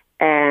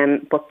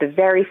 But the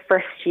very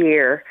first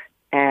year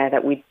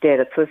that we did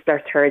it, so this is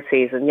our third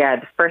season,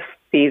 the first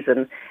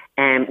season,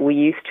 we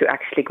used to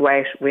actually go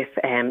out with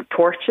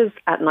torches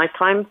at night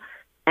time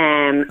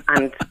and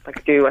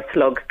like do a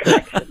slug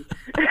collection.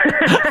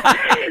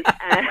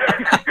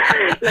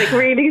 Like,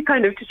 really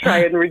kind of to try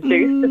and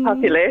reduce the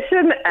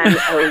population, and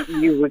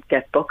you would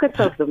get buckets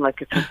of them.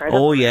 Like, it's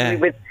incredible. Oh, yeah. We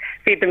would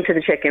feed them to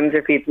the chickens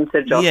or feed them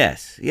to the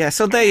ducks. Yes,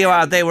 so there you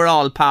are. They were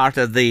all part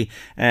of the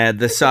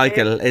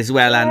cycle as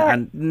well,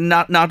 and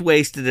not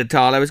wasted at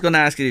all. I was going to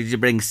ask you, did you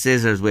bring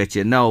scissors with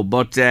you? No,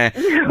 but no.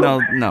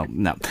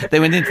 They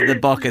went into the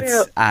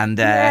buckets and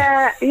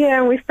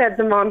and we fed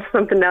them on to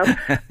something else.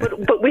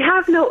 but we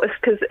have noticed,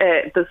 because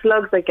the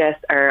slugs, I guess,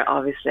 are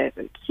obviously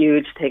a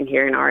huge thing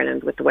here in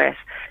Ireland with the wet.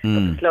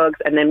 The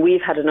slugs, and then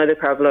we've had another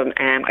problem.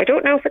 I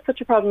don't know if it's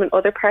such a problem in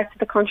other parts of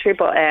the country,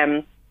 but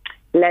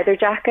leather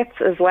jackets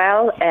as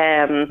well.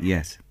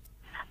 Yes.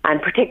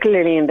 And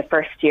particularly in the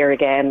first year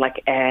again,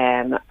 like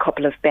a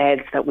couple of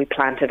beds that we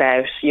planted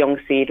out, young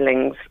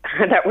seedlings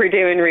that were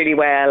doing really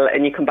well,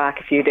 and you come back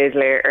a few days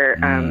later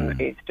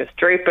and it's just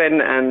drooping,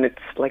 and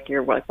it's like,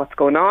 you're like, what's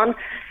going on?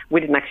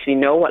 We didn't actually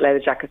know what leather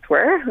jackets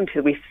were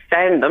until we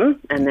found them,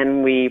 and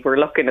then we were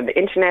looking at the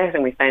internet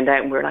and we found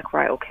out, and we were like,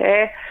 right,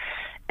 okay.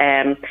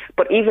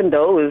 But even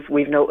those,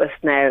 we've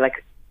noticed now,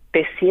 like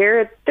this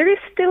year, there is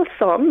still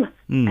some,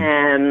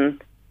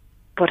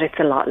 but it's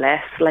a lot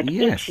less. Like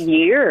each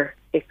year,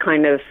 it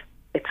kind of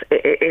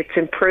it's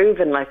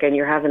improving, like, and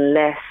you're having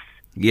less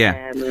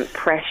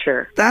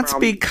pressure. That's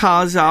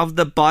because of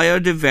the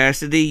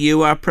biodiversity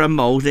you are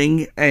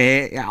promoting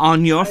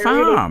on your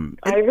farm.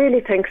 I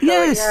really think so.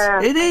 Yes,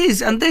 it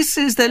is. And this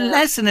is the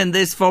lesson in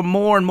this for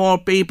more and more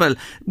people.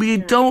 We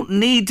don't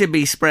need to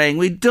be spraying.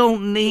 We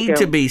don't need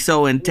to be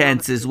so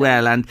intense as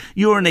well. And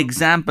you're an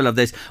example of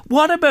this.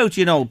 What about,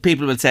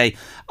 people will say,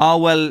 oh,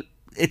 well,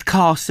 it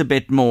costs a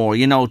bit more,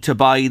 to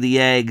buy the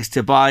eggs,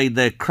 to buy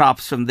the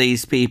crops from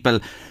these people.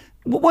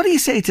 What do you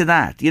say to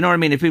that? You know what I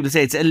mean? If people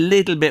say it's a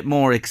little bit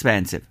more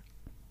expensive.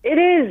 It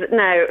is.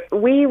 Now,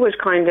 we would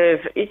kind of,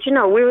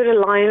 we would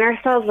align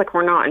ourselves, like,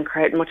 we're not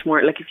incredibly much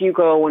more. Like, if you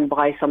go and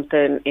buy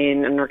something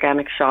in an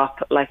organic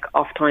shop, like,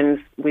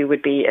 oftentimes we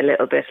would be a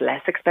little bit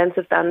less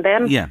expensive than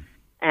them. Yeah.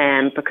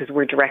 Because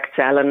we're direct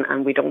selling,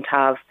 and we don't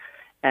have,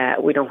 I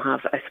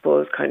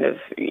suppose, kind of,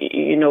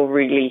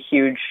 really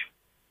huge,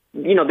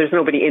 there's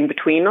nobody in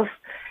between us.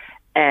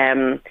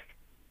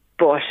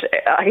 But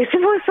I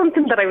suppose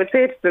something that I would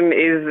say to them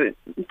is,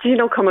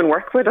 come and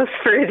work with us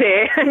for a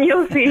day and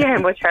you'll see how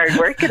much hard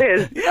work it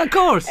is. Yeah, of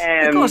course.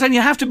 And you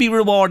have to be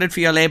rewarded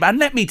for your labour. And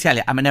let me tell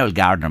you, I'm an old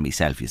gardener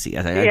myself, you see.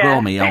 I grow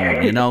my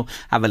own,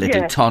 have a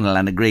little tunnel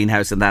and a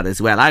greenhouse and that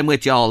as well. I'm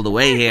with you all the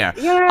way here.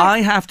 Yeah.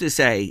 I have to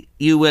say,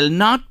 you will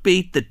not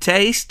beat the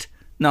taste,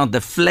 nor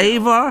the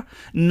flavour,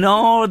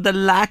 nor the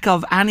lack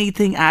of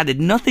anything added.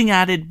 Nothing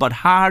added but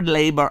hard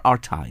labour or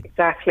time.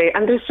 Exactly.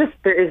 And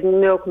there is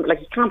no,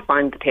 like, you can't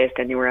find the taste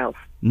anywhere else.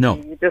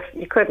 No.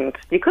 You couldn't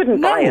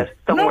buy it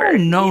somewhere.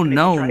 No.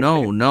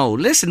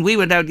 Listen, we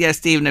went out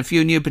yesterday evening, a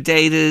few new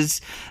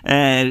potatoes,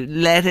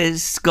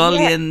 lettuce,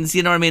 scallions,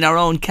 you know what I mean, our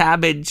own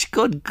cabbage.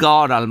 Good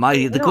God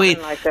almighty. The Queen,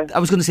 I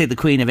was going to say the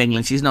Queen of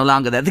England, she's no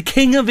longer there. The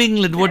King of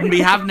England wouldn't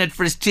be having it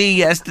for his tea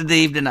yesterday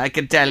evening, I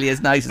can tell you,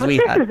 as nice as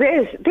we had.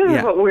 This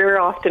is what we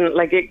were often,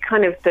 like, it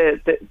kind of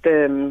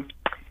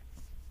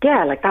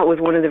like, that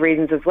was one of the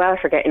reasons as well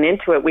for getting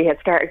into it. We had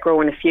started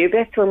growing a few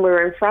bits when we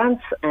were in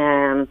France,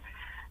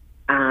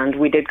 and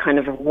we did kind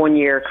of a 1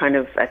 year kind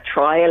of a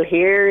trial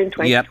here in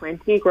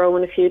 2020,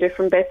 growing a few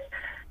different bits.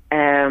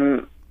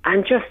 And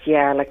just,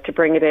 like to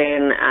bring it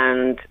in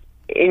and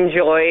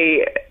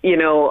enjoy,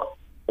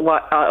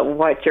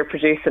 what you're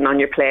producing on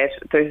your plate.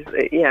 There's,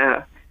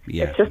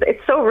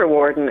 it's so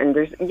rewarding, and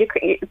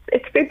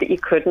it's food that you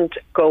couldn't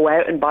go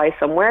out and buy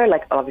somewhere.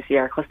 Like obviously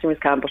our customers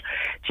can, but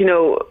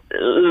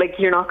like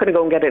you're not going to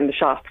go and get it in the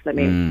shops. I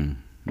mean,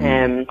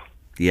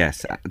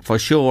 yes, for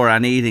sure.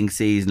 And eating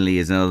seasonally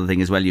is another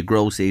thing as well. You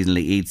grow seasonally,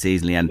 eat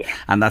seasonally,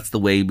 and that's the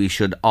way we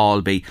should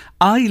all be.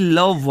 I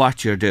love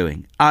what you're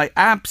doing. I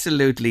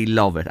absolutely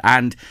love it.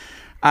 And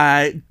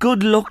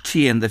good luck to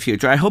you in the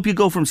future. I hope you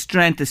go from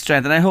strength to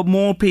strength, and I hope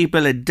more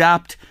people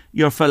adopt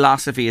your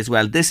philosophy as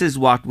well. This is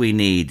what we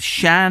need.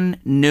 Shan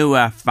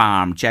Nua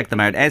Farm. Check them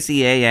out.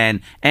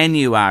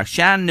 SEANNUR.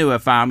 Shan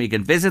Nua Farm. You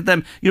can visit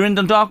them. You're in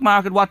Dundalk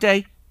Market what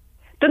day?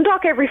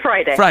 Dundalk every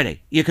Friday.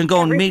 Friday. You can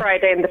go and meet.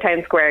 Friday in the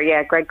town square.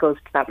 Yeah, Greg goes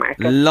to that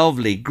market.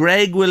 Lovely.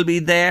 Greg will be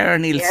there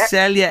and he'll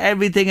sell you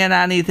everything and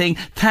anything.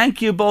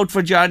 Thank you both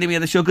for joining me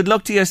on the show. Good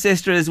luck to your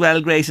sister as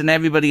well, Grace, and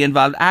everybody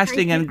involved.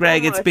 Aisling and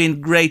Greg, it's been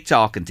great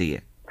talking to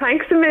you.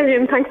 Thanks a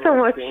million. Thanks so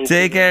much.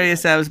 Take care of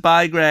yourselves.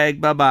 Bye,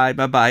 Greg. Bye-bye.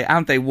 Bye-bye.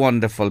 Aren't they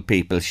wonderful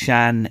people?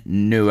 Shan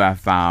Nua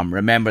Farm.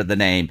 Remember the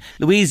name.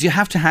 Louise, you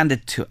have to hand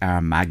it to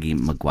our Maggie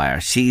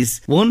Maguire.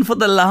 She's one for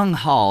the long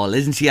haul,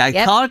 isn't she? I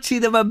thought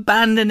she'd have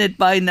abandoned it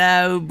by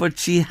now, but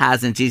she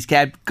hasn't. She's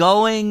kept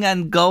going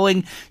and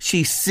going.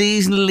 She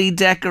seasonally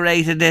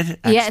decorated it.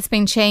 Yeah, it's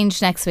been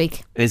changed next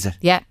week. Is it?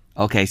 Yeah.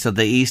 Okay, so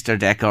the Easter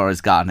decor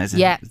is gone, isn't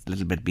it? Yeah. It's a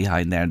little bit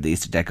behind there, the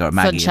Easter decor.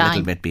 Maggie, Sunshine. a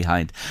little bit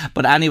behind.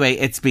 But anyway,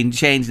 it's been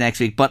changed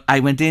next week. But I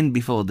went in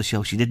before the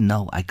show. She didn't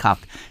know. I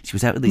copped. She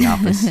was out of the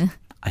office.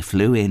 I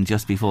flew in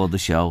just before the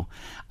show.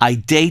 I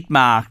date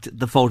marked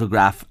the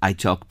photograph I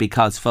took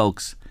because,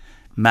 folks,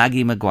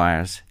 Maggie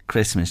Maguire's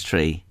Christmas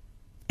tree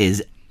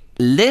is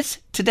lit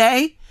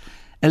today,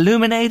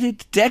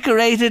 illuminated,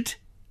 decorated,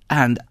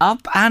 and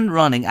up and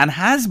running, and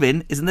has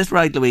been, isn't this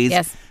right, Louise?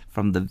 Yes.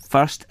 From the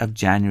 1st of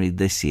January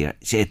this year.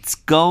 It's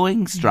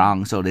going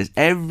strong, so it is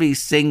every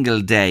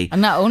single day.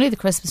 And not only the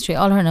Christmas tree,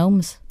 all her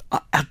gnomes.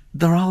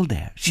 They're all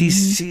there.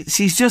 She's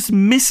just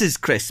Mrs.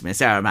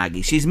 Christmas, our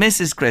Maggie. She's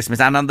Mrs. Christmas.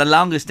 And on the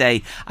longest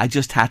day, I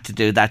just had to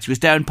do that. She was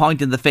down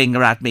pointing the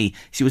finger at me.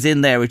 She was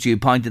in there with you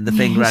pointing the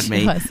finger at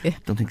me.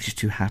 Don't think she's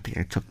too happy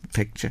I took the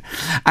picture.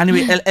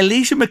 Anyway,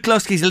 Alicia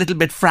McCluskey's a little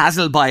bit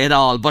frazzled by it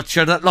all, but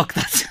sure, look,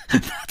 that's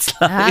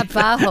life.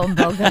 Bah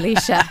humbug,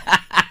 Alicia.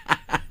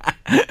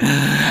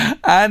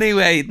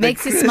 Anyway,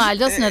 makes you smile,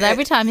 doesn't it?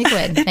 Every time you go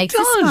in, makes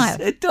you smile.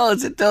 It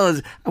does.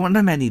 I wonder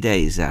how many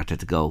days after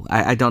to go.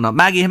 I don't know.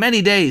 Maggie, how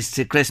many days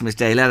to Christmas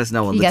Day? Let us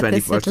know on the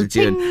 21st of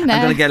June. I'm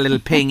going to get a little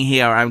ping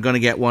here. I'm going to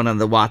get one on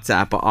the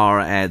WhatsApp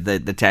or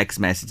the text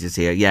messages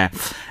here. Yeah.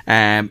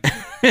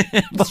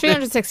 It's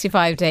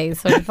 365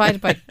 days, so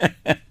divided by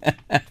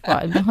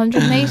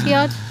 180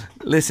 odd.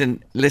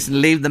 Listen,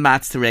 leave the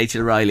maths to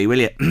Rachel Riley, will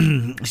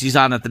you? She's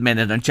on at the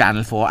minute on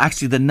Channel 4.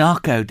 Actually, the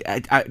knockout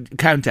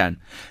countdown,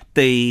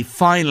 the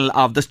final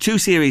of, there's 2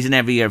 series in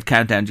every year of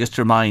Countdown, just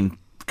to remind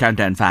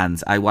Countdown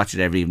fans, I watch it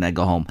every evening I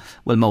go home.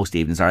 Well, most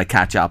evenings, or I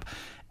catch up.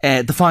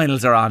 The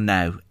finals are on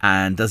now,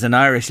 and there's an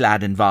Irish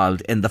lad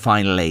involved in the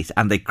final 8,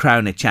 and they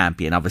crown a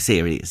champion of a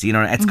series. You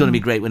know, it's going to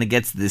be great when it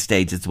gets to this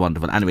stage. It's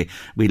wonderful. Anyway,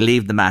 we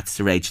leave the maths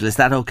to Rachel. Is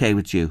that okay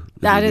with you?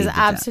 That is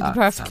absolutely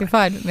perfectly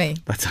fine with me.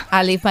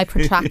 I'll leave my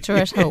protractor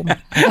at home.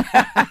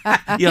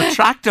 Your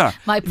tractor?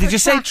 My protractor. Did you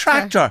say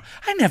tractor?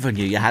 I never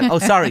knew you had. Oh,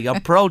 sorry, your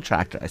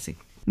protractor, I see.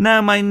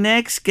 Now, my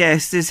next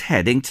guest is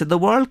heading to the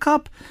World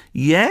Cup.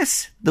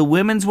 Yes, the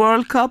Women's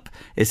World Cup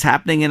is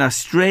happening in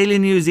Australia,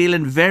 New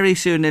Zealand very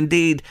soon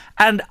indeed.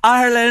 And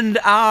Ireland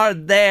are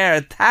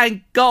there.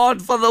 Thank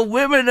God for the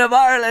women of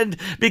Ireland,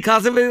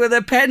 because if we were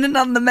dependent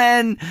on the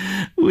men,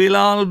 we'll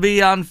all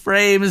be on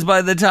frames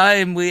by the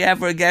time we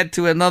ever get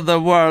to another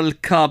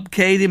World Cup.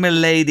 Katie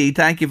Milady,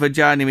 thank you for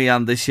joining me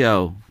on the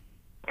show.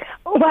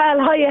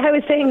 Well, hiya, how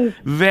are things?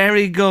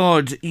 Very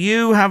good.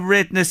 You have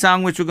written a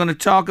song which we're going to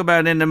talk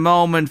about in a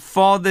moment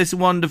for this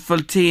wonderful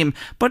team.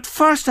 But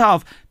first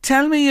off,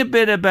 tell me a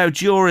bit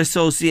about your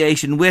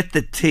association with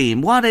the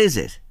team. What is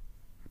it?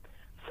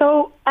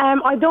 So,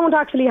 I don't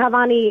actually have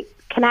any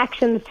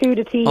connections to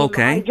the team.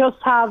 Okay. I just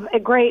have a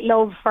great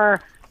love for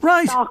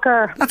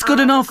soccer. That's good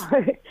enough.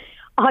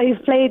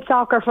 I've played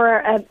soccer for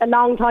a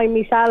long time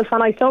myself,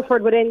 and I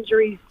suffered with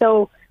injuries,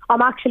 so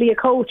I'm actually a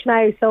coach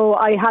now, so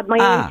I had my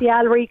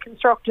ACL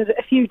reconstructed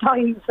a few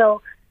times, so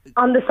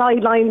on the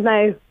sidelines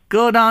now.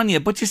 Good on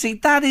you. But you see,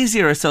 that is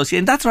your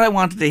association. That's what I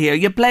wanted to hear.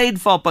 You played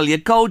football, you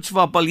coach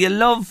football, you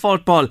love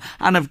football,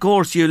 and of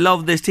course you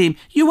love this team.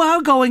 You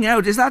are going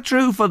out, is that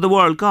true, for the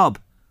World Cup?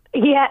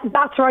 Yeah,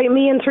 that's right.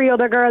 Me and 3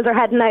 other girls are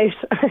heading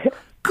out.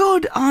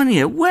 Good on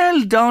you.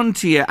 Well done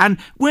to you. And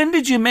when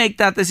did you make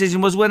that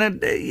decision? Was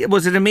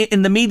it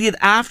in the immediate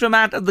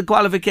aftermath of the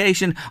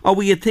qualification, or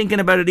were you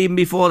thinking about it even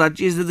before that?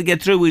 Jesus, to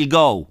get through, we'll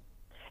go.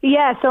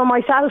 Yeah, so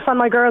myself and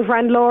my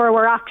girlfriend Laura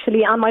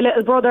and my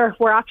little brother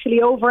were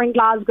actually over in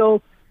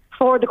Glasgow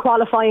for the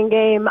qualifying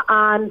game,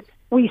 and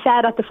we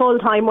said at the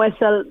full-time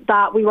whistle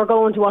that we were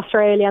going to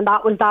Australia, and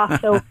that was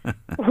that. So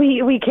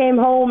we came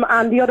home,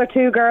 and the other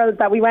two girls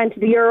that we went to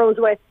the Euros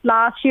with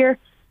last year,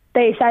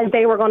 they said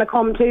they were going to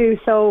come too.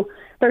 So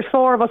there's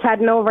 4 of us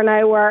heading over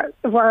now.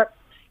 We're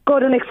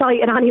good and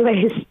excited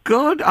anyways.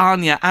 Good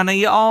on you. And are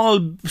you all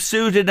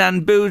suited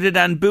and booted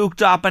and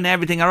booked up and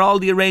everything? Are all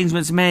the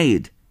arrangements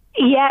made?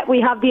 Yeah,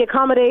 we have the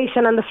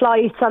accommodation and the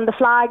flights, and the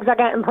flags are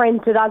getting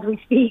printed as we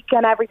speak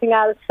and everything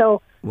else.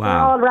 So we're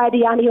all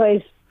ready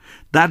anyways.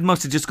 That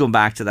must have just gone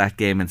back to that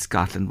game in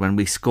Scotland when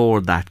we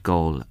scored that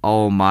goal.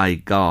 Oh my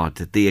God,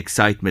 the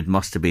excitement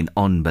must have been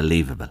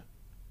unbelievable.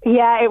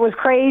 Yeah, it was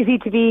crazy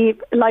to be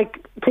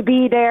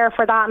there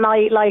for that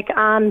night,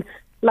 and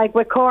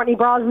with Courtney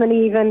Brosnan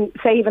even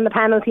saving the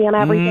penalty and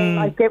everything.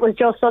 It was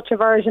just such a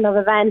version of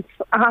events,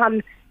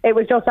 and it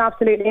was just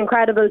absolutely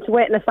incredible to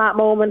witness that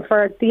moment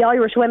for the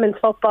Irish women's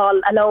football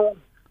alone.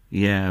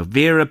 Yeah,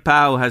 Vera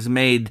Pauw has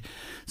made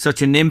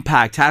such an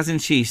impact,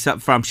 hasn't she,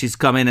 from she's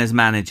come in as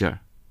manager?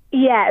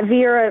 Yeah,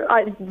 Vera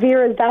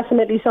is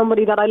definitely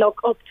somebody that I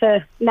look up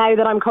to now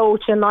that I'm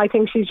coaching. I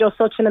think she's just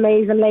such an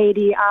amazing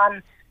lady,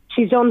 and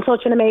she's done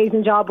such an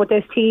amazing job with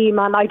this team,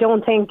 and I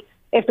don't think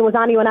if there was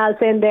anyone else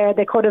in there,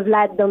 they could have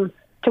led them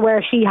to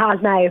where she has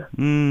now.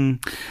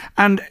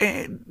 And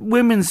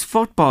women's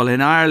football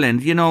in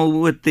Ireland, you know,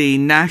 with the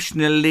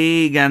National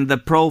League and the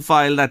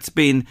profile that's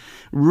been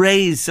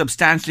raised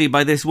substantially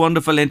by this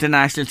wonderful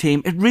international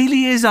team, it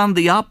really is on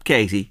the up,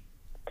 Katie.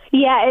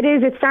 Yeah, it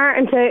is. It's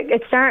starting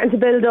to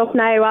build up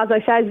now. As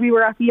I said, we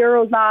were at the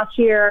Euros last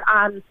year,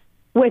 and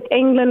with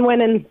England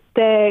winning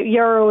the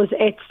Euros,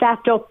 it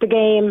stepped up the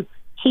game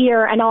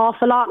here an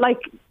awful lot. Like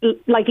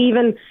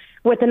even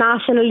with the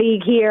National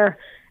League here,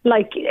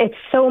 it's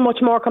so much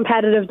more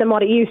competitive than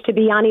what it used to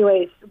be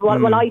anyways.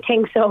 Well, I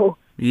think so.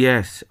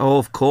 Yes,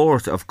 of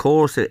course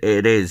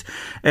it is.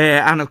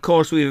 And of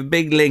course we have a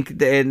big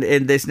link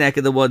in this neck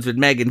of the woods with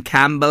Megan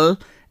Campbell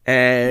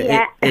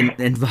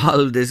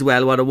involved as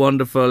well. What a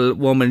wonderful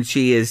woman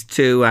she is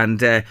too,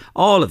 and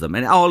all of them,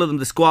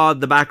 the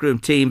squad, the backroom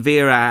team,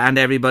 Vera and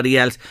everybody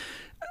else.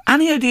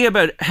 Any idea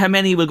about how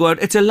many will go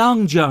out? It's a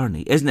long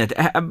journey, isn't it?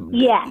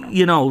 Yeah.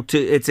 You know,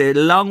 it's a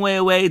long way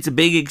away. It's a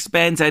big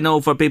expense, I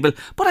know, for people.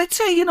 But I'd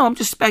say, you know, I'm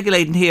just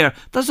speculating here.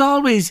 There's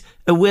always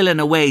a will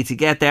and a way to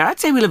get there. I'd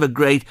say we'll have a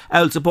great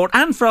old support,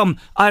 and from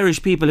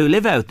Irish people who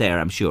live out there,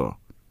 I'm sure.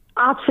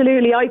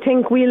 Absolutely. I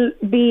think we'll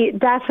be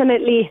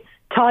definitely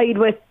tied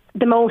with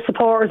the most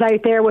supporters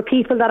out there, with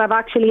people that have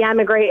actually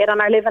emigrated and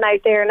are living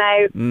out there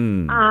now.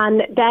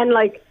 And then,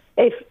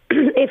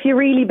 if you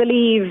really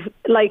believe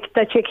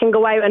that you can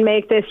go out and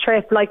make this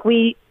trip,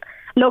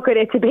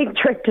 it's a big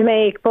trip to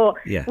make, but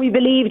we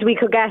believed we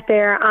could get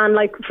there, and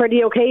for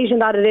the occasion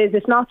that it is,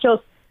 it's not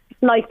just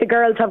the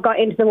girls have got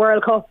into the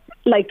World Cup,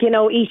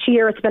 each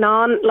year it's been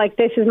on,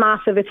 this is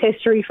massive, it's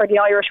history for the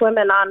Irish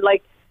women, and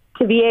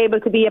to be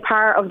able to be a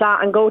part of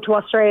that and go to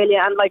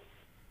Australia and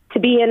to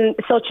be in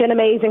such an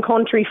amazing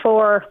country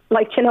for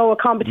a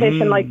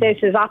competition like this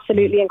is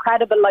absolutely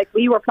incredible.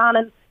 We were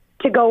planning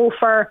to go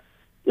for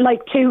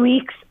 2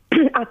 weeks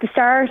at the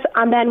start,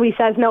 and then we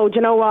said, no, do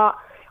you know what,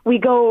 we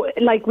go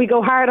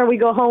hard or we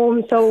go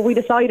home. So we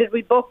decided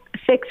we'd book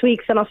 6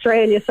 weeks in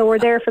Australia, so we're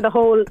there for the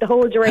whole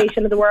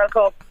duration of the World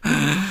Cup.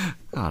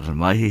 God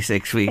almighty,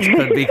 6 weeks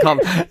could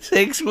become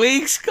 6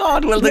 weeks.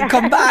 God, will they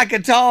come back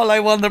at all, I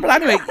wonder?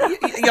 But anyway,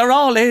 you're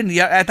all in.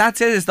 That's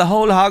it. It's the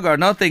whole hog or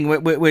nothing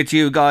with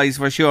you guys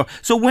for sure.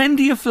 So when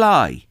do you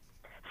fly?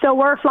 So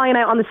we're flying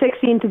out on the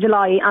 16th of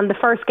July, and the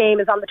first game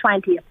is on the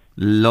 20th.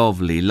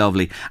 Lovely,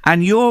 lovely.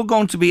 And you're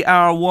going to be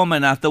our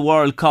woman at the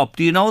World Cup.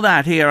 Do you know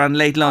that here on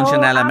Late Lunch on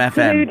LMFM?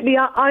 Absolutely.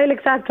 I'll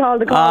accept all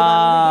the calls.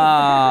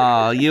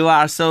 Oh, you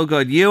are so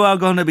good. You are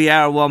going to be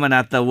our woman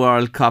at the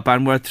World Cup,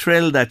 and we're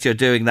thrilled that you're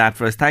doing that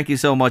for us. Thank you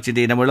so much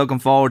indeed, and we're looking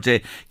forward to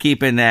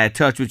keeping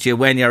touch with you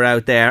when you're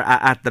out there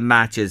at the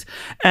matches.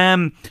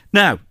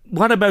 Now,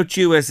 what about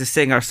you as a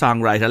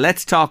singer-songwriter?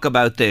 Let's talk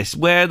about this.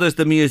 Where does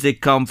the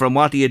music come from?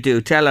 What do you do?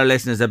 Tell our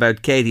listeners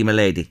about Katie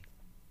Milady.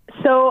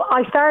 So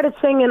I started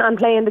singing and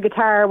playing the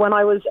guitar when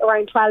I was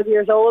around 12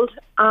 years old,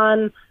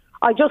 and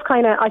I just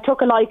I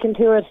took a liking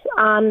to it,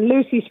 and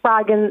Lucy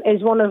Spraggan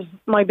is one of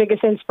my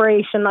biggest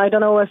inspiration. I don't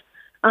know if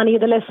any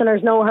of the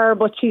listeners know her,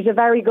 but she's a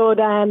very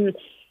good,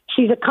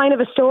 she's a kind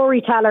of a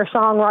storyteller,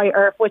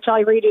 songwriter, which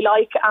I really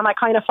like, and I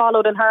kind of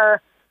followed in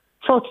her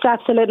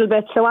footsteps a little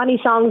bit. So any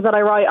songs that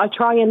I write, I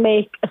try and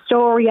make a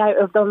story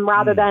out of them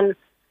rather than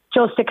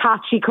just a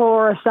catchy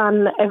chorus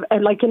and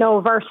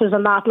verses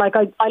and that.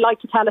 I like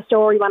to tell a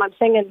story when I'm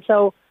singing.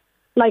 So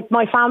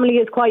my family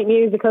is quite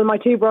musical. My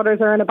 2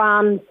 brothers are in a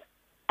band.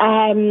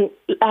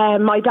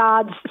 My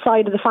dad's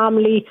side of the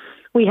family,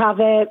 we have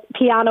a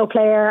piano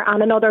player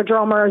and another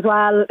drummer as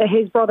well,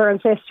 his brother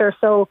and sister.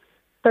 So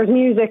there's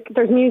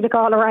music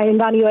all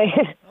around anyway.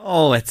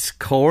 Oh, it's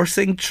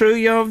coursing through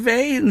your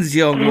veins,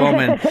 young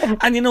woman.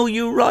 And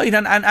you write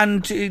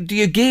and do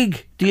you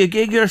gig? Do you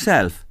gig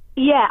yourself?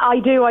 Yeah, I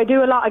do. I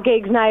do a lot of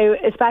gigs now,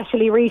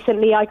 especially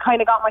recently. I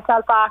kind of got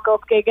myself back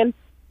up gigging.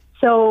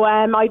 So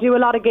I do a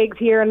lot of gigs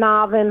here in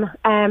Navan,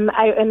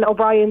 out in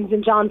O'Brien's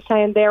in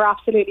Johnstown. They're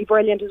absolutely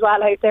brilliant as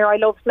well out there. I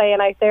love playing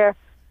out there.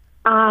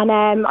 And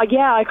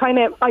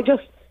I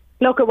just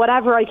look at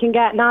whatever I can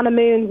get. Nana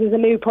Moon's is a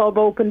new pub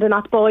opened in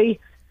Atboy.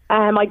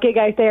 I gig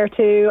out there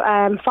too.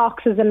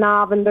 Foxes in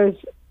Navan. There's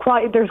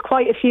quite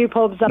a few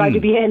pubs that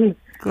I'd be in.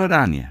 Good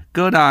on you.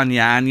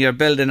 And you're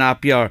building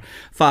up your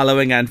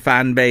following and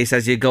fan base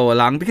as you go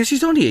along, because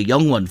she's only a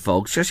young one,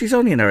 folks. She's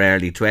only in her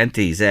early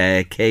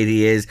 20s,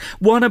 Katie is.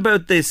 What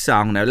about this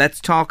song now?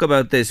 Let's talk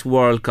about this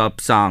World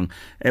Cup song.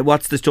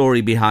 What's the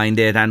story behind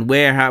it, and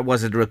where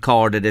was it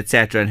recorded,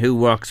 etc., and who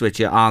works with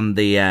you on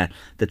the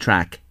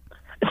track?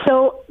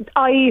 So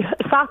I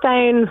sat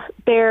down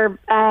there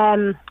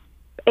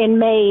in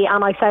May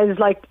and I said,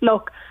 like,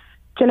 look,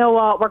 do you know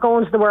what? We're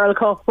going to the World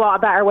Cup. What a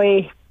better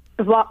way...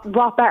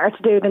 What better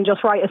to do than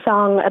just write a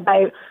song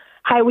about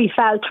how we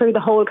felt through the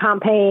whole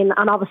campaign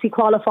and obviously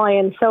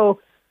qualifying. So,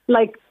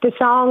 like, the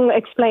song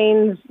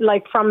explains,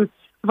 like, from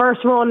verse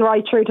 1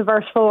 right through to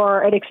verse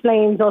 4, it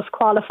explains us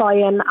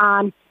qualifying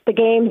and the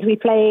games we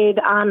played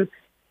and,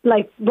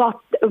 like, what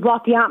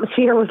the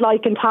atmosphere was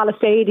like in Tallaght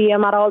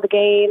Stadium at all the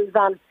games,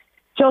 and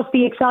just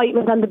the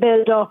excitement and the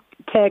build-up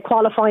to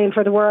qualifying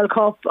for the World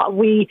Cup.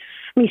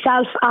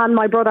 Myself and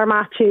my brother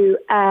Matthew,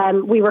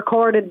 we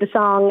recorded the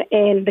song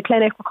in the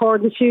Clinic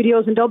Recording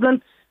Studios in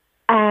Dublin,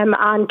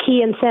 and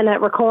Cian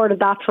Sinnott recorded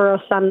that for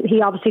us, and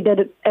he obviously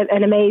did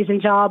an amazing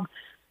job.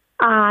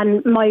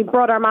 And my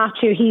brother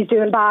Matthew, he's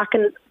doing back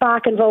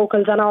and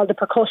vocals and all the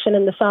percussion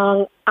in the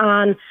song.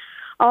 And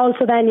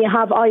also then you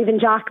have Ivan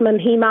Jackman,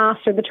 he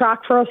mastered the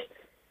track for us.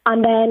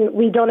 And then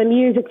we done a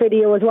music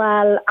video as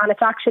well, and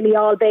it's actually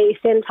all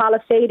based in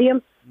Tallaght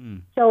Stadium.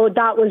 So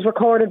that was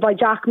recorded by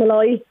Jack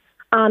Malloy.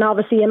 And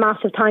obviously a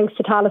massive thanks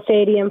to Tallaght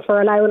Stadium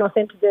for allowing us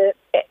into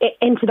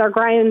their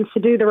grounds to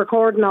do the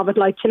recording of it,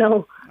 like, you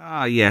know.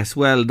 Ah, yes,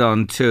 well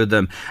done to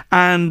them.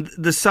 And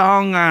the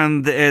song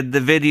and the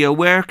video,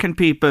 where can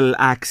people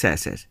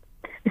access it?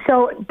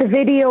 So the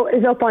video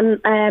is up on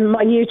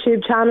my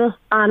YouTube channel,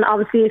 and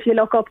obviously if you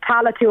look up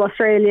Tallaght to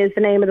Australia is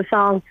the name of the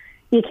song,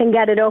 you can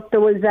get it up. There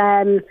was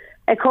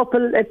a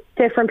couple of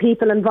different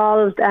people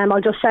involved. I'll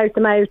just shout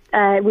them out.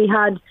 We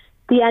had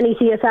the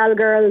NECSL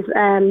girls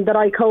that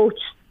I coach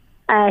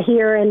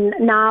here in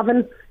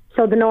Navan.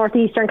 So the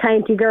Northeastern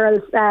County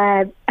girls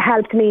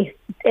helped me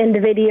in the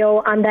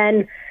video. And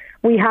then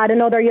we had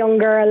another young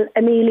girl,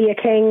 Amelia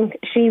King.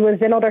 She was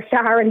another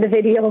star in the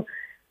video.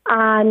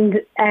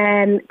 And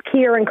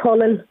Kieran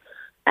Cullen,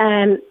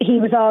 he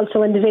was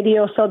also in the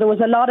video. So there was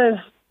a lot of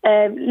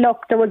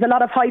there was a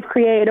lot of hype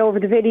created over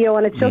the video,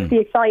 and it's just the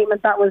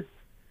excitement that was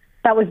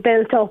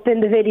built up in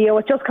the video.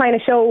 It just kind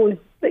of shows,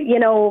 you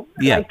know,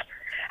 like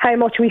how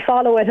much we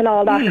follow it and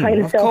all that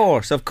kind of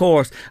stuff. Of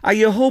course. Are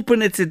you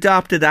hoping it's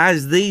adopted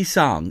as the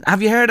song?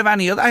 Have you heard of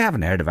any other? I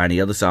haven't heard of any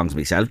other songs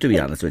myself, to be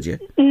honest with you.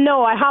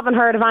 No, I haven't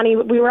heard of any.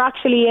 We were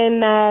actually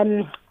in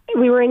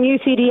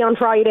UCD on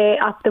Friday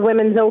at the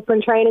Women's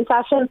Open training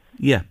session.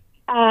 Yeah.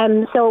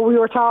 So we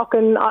were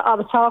talking, I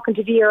was talking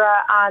to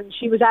Vera, and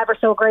she was ever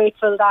so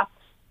grateful that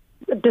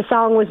the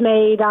song was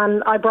made,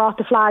 and I brought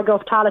the flag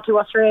of Tallaght to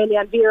Australia,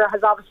 and Vera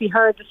has obviously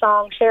heard the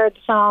song, shared the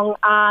song,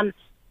 and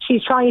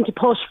she's trying to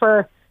push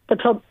for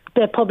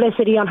the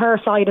publicity on her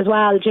side as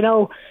well, you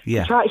know.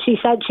 Yeah. She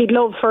said she'd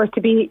love for it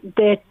to be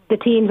the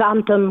team's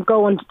anthem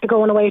going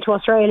away to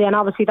Australia, and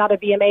obviously that'd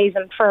be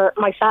amazing for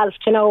myself,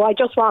 you know. I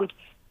just want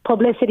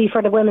publicity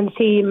for the women's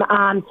team,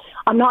 and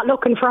I'm not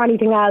looking for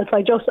anything else.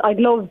 I'd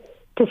love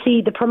to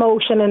see the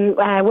promotion in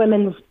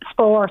women's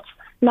sports,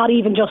 not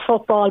even just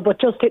football,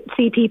 but just to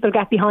see people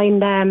get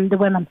behind the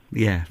women.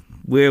 Yeah,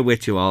 we're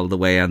with you all the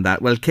way on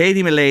that. Well,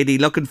 Katie Milady,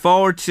 looking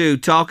forward to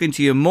talking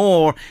to you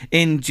more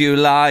in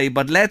July,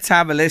 but let's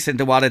have a listen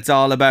to what it's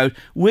all about.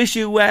 Wish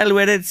you well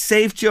with it.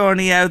 Safe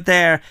journey out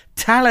there.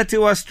 Tallaght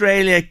to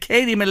Australia.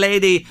 Katie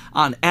Milady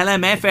on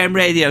LMFM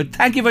Radio.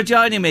 Thank you for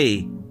joining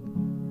me.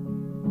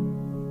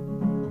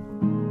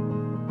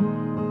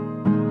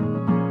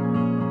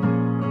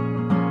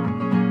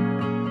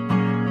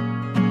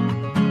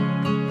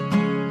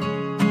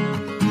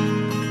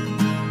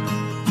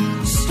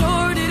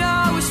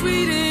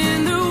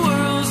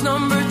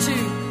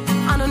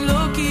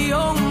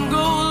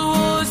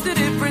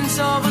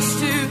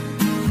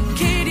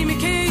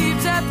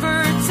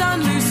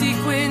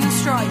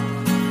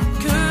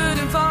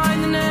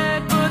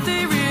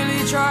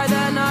 Try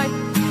that night.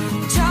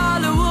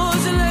 Tallaght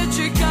was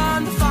electric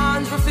and the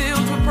fans were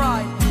filled with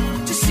pride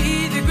to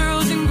see the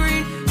girls in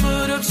green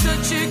put up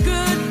such a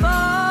good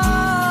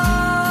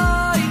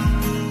fight.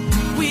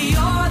 We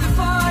are the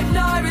fighting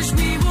Irish,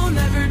 we will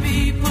never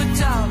be put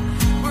down.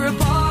 We're a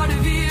part of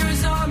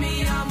Vera's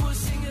army and we'll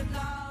sing it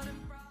loud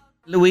and proud.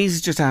 Louise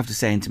is just after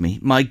saying to me,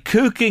 my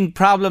cooking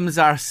problems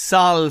are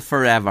solved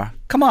forever.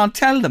 Come on,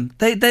 tell them.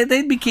 They'd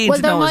be keen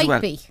to know as well. Well, there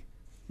might be.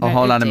 Oh,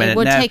 hold on a minute. It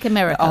would take a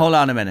miracle. Hold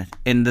on a minute.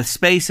 In the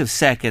space of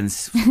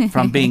seconds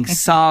from being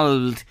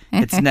solved,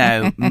 it's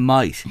now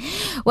might.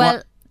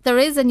 Well, there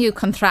is a new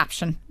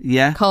contraption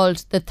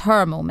called the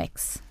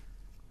Thermomix.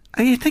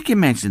 I think you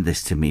mentioned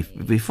this to me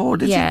before.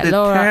 Did Yeah, you? The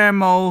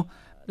Thermomix.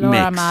 Laura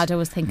Armada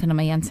was thinking of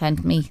me and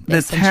sent me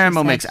this. The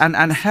Thermomix.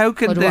 And how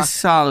can this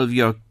solve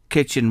your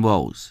kitchen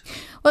woes?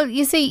 Well,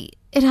 you see,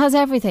 it has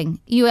everything.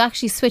 You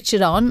actually switch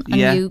it on and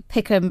you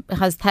pick it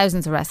has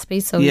thousands of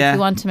recipes. So if you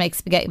want to make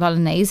spaghetti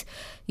bolognese,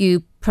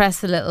 you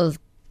press a little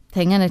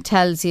thing and it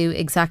tells you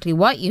exactly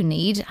what you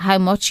need, how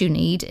much you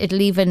need.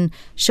 It'll even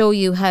show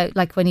you how,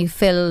 like when you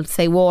fill,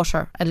 say,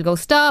 water, it'll go,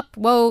 stop,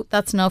 whoa,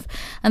 that's enough.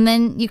 And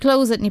then you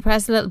close it and you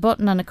press a little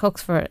button and it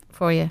cooks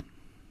for you.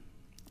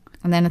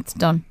 And then it's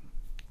done.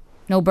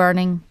 No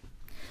burning,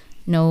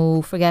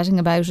 no forgetting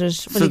about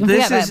it. Well,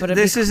 so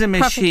this is a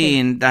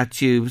machine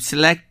that you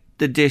select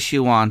the dish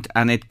you want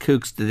and it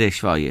cooks the dish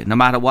for you, no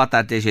matter what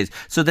that dish is.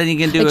 So then you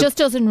can do it. It just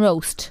doesn't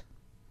roast.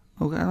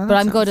 Okay, well, but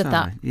I'm good at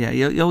that. Yeah,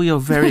 you're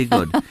very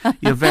good.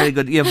 You're very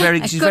good.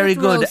 She's very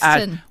good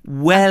at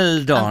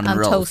well done and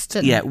roast.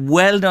 Toasting. Yeah,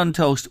 well done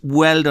toast,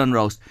 well done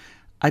roast.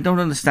 I don't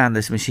understand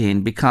this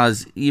machine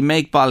because you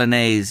make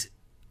bolognese.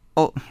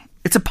 Oh,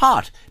 it's a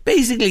pot.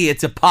 Basically,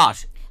 it's a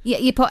pot. Yeah,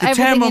 you put the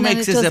everything in and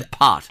Thermomix is a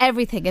pot.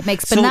 Everything. It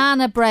makes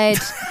banana bread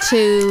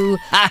to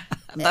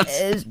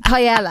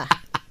paella.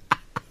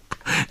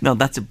 No,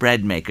 that's a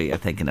bread maker you're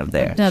thinking of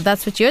there. No,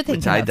 that's what you're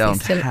thinking which I of.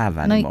 don't have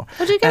anymore.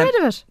 Would you get rid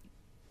of it?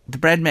 The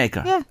bread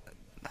maker? Yeah.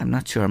 I'm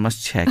not sure. I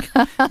must check.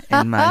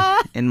 in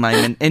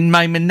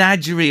my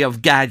menagerie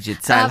of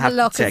gadgets, I'll have a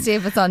look to check. And see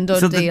if it's on done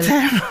so deal. The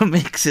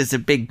Thermomix is a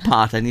big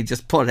pot and you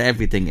just put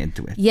everything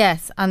into it.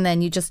 Yes, and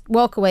then you just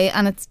walk away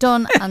and it's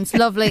done and it's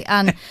lovely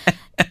and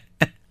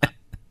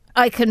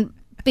I can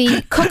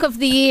be cook of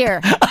the year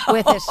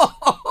with it.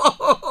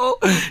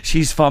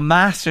 She's for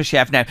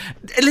MasterChef now.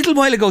 A little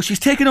while ago, she's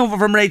taken over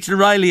from Rachel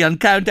Riley on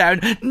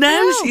Countdown.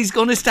 Now she's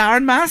going to star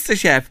in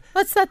MasterChef.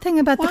 What's that thing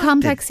about the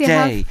complex you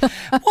have?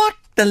 What?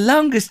 The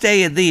longest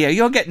day of the year.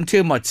 You're getting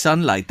too much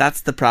sunlight.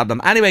 That's the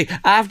problem. Anyway,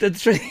 after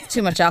 3...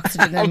 Too much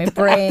oxygen in my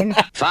brain.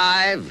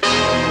 5,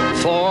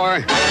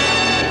 4,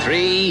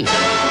 3,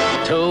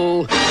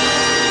 2...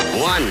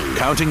 1.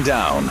 Counting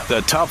down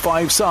the top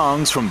 5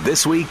 songs from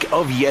this week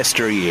of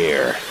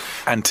yesteryear.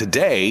 And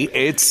today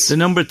it's... the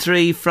number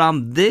 3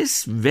 from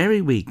this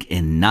very week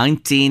in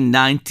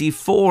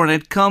 1994. And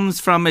it comes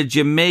from a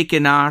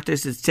Jamaican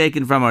artist. It's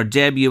taken from her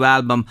debut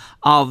album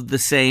of the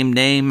same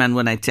name. And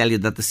when I tell you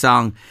that the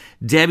song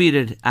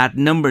debuted at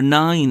number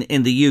 9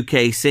 in the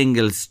UK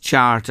singles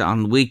chart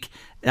on the week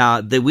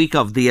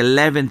of the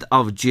 11th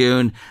of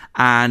June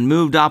and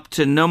moved up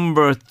to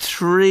number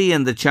 3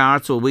 in the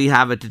charts. Well, we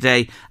have it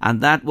today,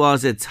 and that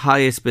was its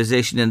highest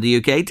position in the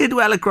UK. It did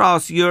well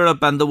across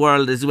Europe and the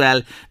world as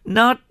well,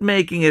 not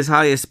making as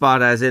high a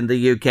spot as in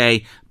the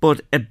UK,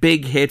 but a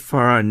big hit for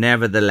her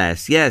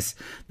nevertheless. Yes,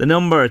 the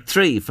number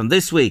 3 from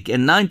this week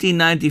in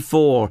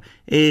 1994.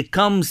 It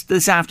comes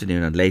this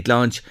afternoon at Late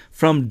Lunch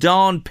from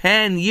Dawn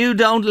Penn. You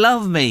Don't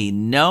Love Me.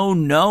 No,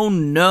 no,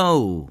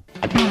 no.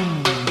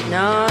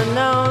 No,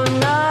 no,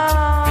 no.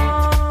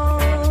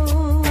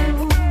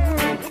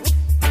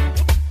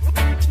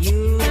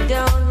 You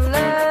don't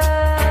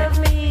love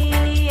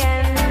me,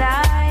 and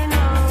I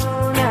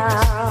know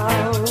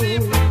now.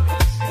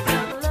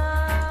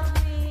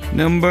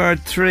 Number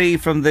 3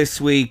 from this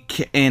week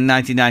in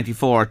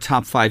 1994,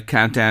 top 5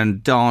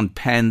 countdown. Dawn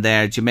Penn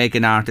there,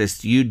 Jamaican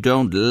artist. You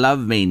Don't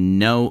Love Me.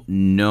 No,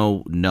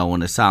 no, no.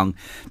 And a song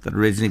that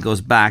originally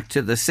goes back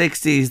to the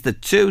 60s. The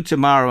 2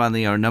 tomorrow and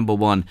your number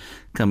 1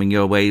 coming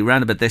your way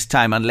round about this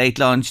time on Late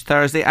Lunch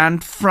Thursday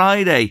and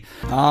Friday.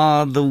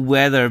 The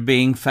weather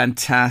being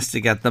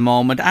fantastic at the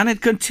moment, and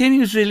it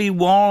continues really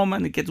warm,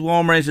 and it gets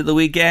warmer into the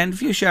weekend. A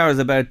few showers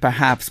about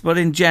perhaps, but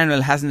in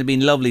general hasn't it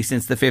been lovely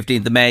since the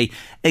 15th of May.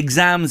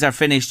 Exams are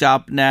finished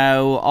up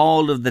now.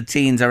 All of the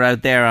teens are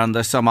out there on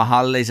their summer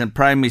holidays, and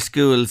primary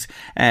schools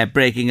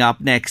breaking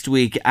up next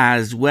week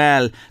as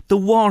well. The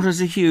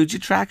water's a huge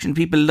attraction.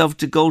 People love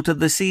to go to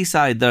the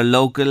seaside, their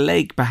local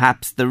lake,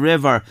 perhaps the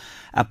river,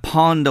 a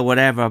pond or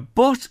whatever.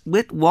 But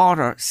with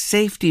water,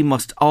 safety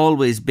must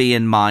always be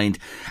in mind.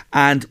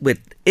 And with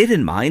it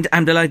in mind,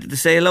 I'm delighted to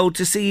say hello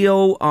to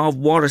CEO of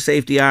Water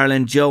Safety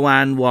Ireland,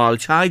 Joanne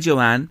Walsh. Hi,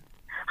 Joanne.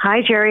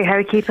 Hi, Jerry. How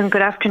are you keeping?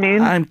 Good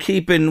afternoon. I'm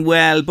keeping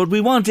well, but we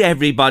want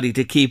everybody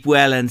to keep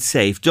well and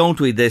safe, don't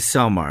we, this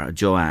summer,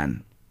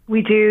 Joanne?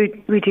 We do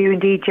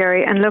indeed,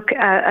 Jerry. And look,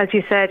 as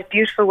you said,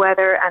 beautiful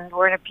weather, and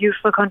we're in a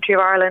beautiful country of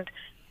Ireland.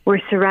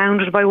 We're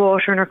surrounded by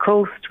water on our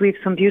coast. We have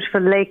some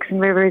beautiful lakes and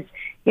rivers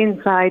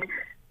inside.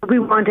 We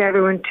want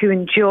everyone to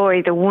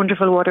enjoy the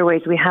wonderful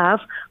waterways we have,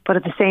 but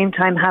at the same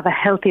time have a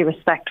healthy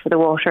respect for the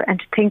water and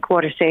to think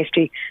water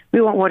safety.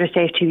 We want water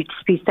safety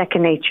to be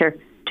second nature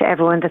to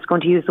everyone that's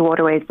going to use the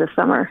waterways this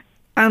summer.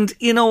 And,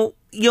 you know,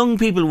 young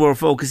people we're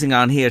focusing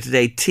on here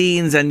today,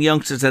 teens and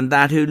youngsters and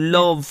that, who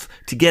love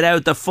to get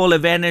out, they're full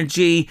of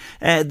energy,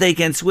 they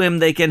can swim,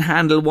 they can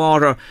handle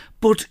water.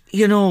 But,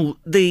 you know,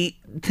 the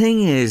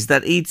thing is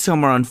that each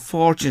summer,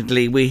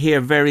 unfortunately, we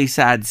hear very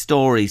sad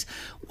stories.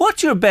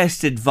 What's your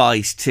best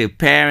advice to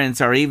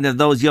parents, or even if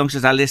those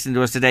youngsters are listening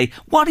to us today?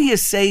 What do you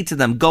say to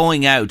them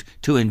going out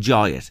to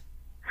enjoy it?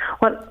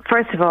 Well,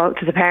 first of all,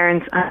 to the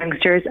parents and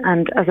youngsters,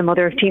 and as a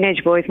mother of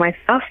teenage boys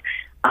myself,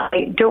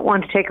 I don't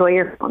want to take away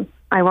your fun.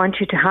 I want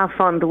you to have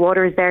fun. The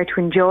water is there to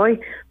enjoy,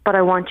 but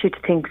I want you to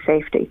think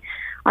safety.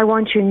 I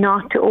want you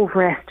not to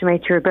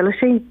overestimate your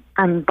ability,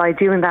 and by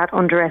doing that,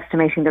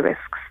 underestimating the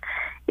risks.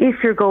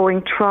 If you're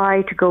going,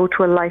 try to go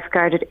to a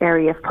lifeguarded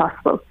area if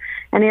possible,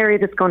 an area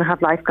that's going to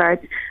have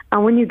lifeguards.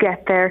 And when you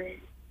get there,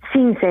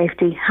 scene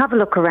safety, have a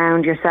look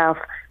around yourself,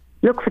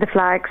 look for the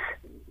flags.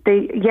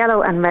 The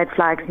yellow and red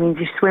flags means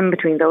you swim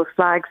between those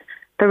flags.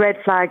 The red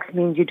flags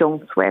means you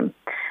don't swim.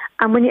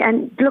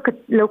 And look at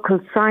local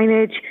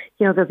signage.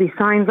 There'll be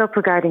signs up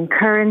regarding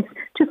currents.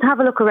 Just have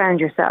a look around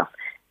yourself.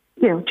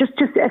 Just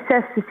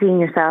assess the scene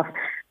yourself.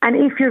 And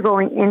if you're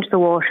going into the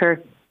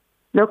water,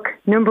 look,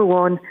 number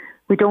one,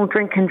 we don't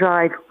drink and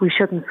drive. We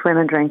shouldn't swim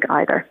and drink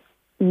either.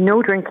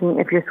 No drinking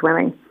if you're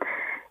swimming.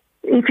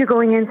 If you're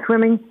going in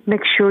swimming,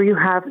 make sure you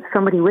have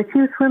somebody with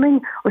you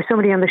swimming, or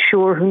somebody on the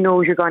shore who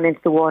knows you're going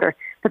into the water,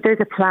 that there's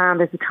a plan,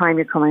 there's a time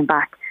you're coming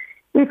back.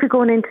 If you're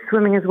going into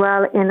swimming as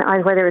well,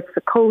 whether it's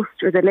the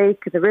coast or the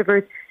lake or the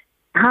rivers,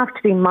 you have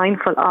to be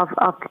mindful of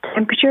the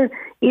temperature.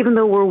 Even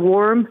though we're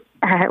warm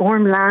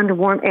land and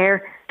warm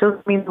air,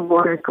 doesn't mean the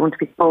water is going to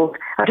be cold.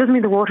 It doesn't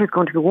mean the water is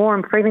going to be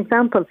warm. For an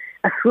example,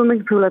 a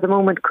swimming pool at the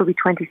moment could be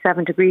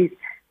 27 degrees.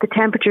 The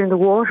temperature in the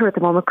water at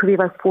the moment could be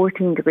about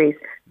 14 degrees.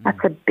 That's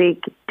a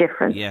big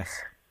difference.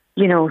 Yes.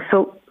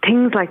 So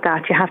things like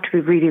that, you have to be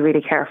really,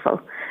 really careful.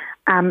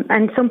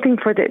 And something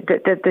for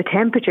the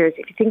temperatures,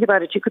 if you think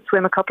about it, you could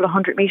swim a couple of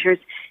 100 metres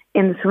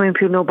in the swimming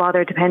pool, no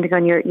bother, depending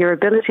on your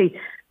ability.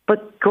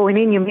 But going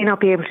in, you may not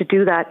be able to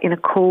do that in a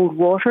cold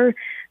water.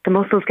 The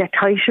muscles get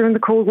tighter in the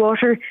cold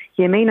water.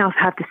 You may not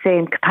have the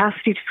same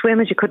capacity to swim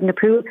as you could in the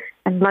pool.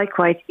 And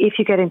likewise, if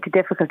you get into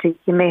difficulty,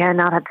 you may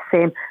not have the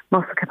same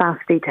muscle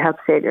capacity to help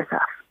save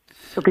yourself.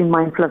 So be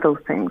mindful of those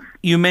things.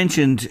 You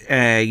mentioned,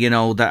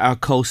 that our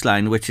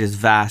coastline, which is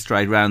vast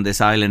right around this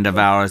island of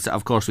ours.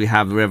 Of course, we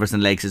have rivers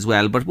and lakes as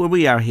well. But where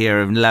we are here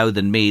in Louth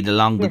and Meath,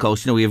 along the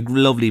coast, we have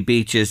lovely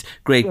beaches,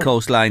 great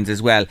coastlines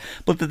as well.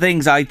 But the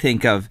things I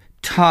think of,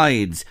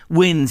 tides,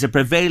 winds, a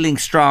prevailing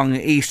strong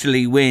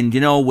easterly wind,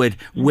 with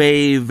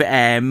wave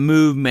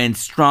movement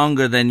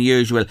stronger than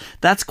usual.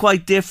 That's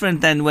quite different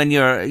than when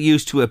you're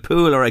used to a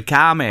pool or a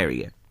calm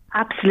area.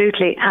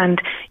 Absolutely,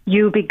 and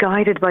you'll be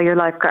guided by your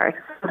lifeguard.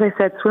 As I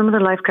said, swim in a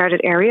lifeguarded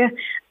area,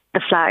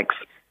 the flags.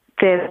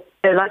 The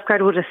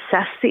lifeguard would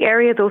assess the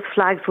area. Those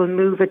flags will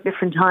move at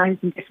different times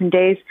and different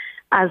days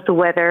as the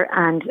weather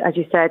and, as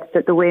you said,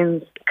 the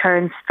winds,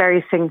 currents,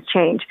 various things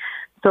change.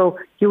 So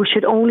you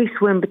should only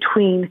swim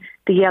between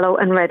the yellow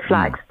and red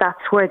flags. That's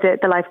where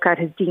the lifeguard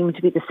has deemed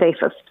to be the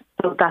safest.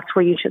 So that's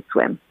where you should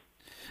swim.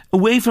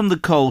 Away from the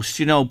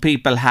coast,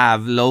 people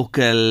have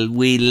local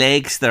wee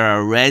lakes, there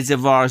are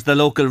reservoirs, the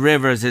local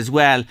rivers as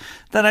well,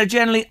 that are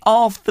generally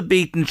off the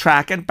beaten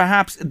track, and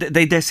perhaps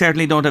they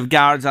certainly don't have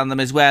guards on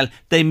them as well.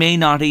 They may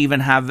not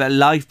even have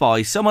life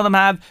buoys. Some of them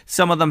have,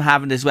 some of them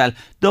haven't as well.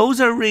 Those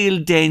are real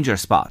danger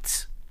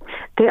spots.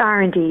 They are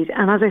indeed.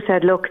 And as I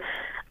said, look,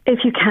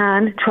 if you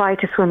can, try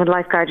to swim in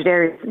lifeguarded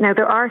areas. Now,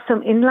 there are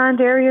some inland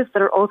areas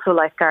that are also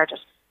lifeguarded.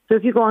 So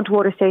if you go on to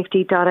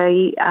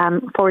watersafety.ie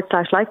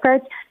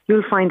 /lifeguards,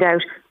 you'll find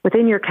out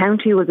within your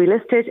county you will be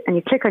listed, and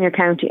you click on your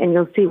county and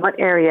you'll see what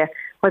area,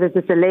 whether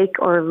it's a lake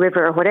or a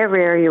river or whatever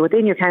area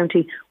within your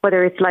county,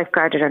 whether it's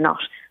lifeguarded or not.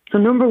 So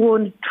number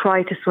one,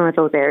 try to swim at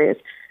those areas.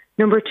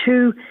 Number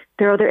two,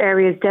 there are other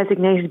areas,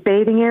 designated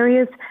bathing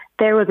areas.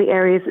 There will be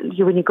areas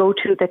when you go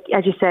to that,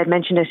 as you said,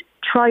 mention it,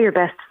 try your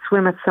best to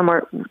swim at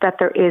somewhere that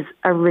there is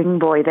a ring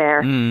buoy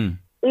there.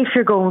 If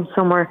you're going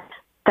somewhere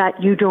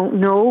that you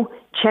don't know,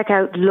 check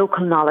out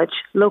local knowledge,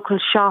 local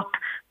shop.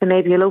 There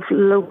may be a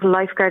local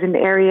lifeguard in the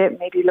area,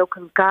 maybe a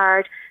local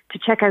guard, to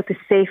check out the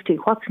safety,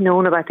 what's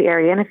known about the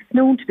area. And if it's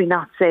known to be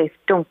not safe,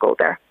 don't go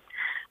there.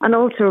 And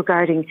also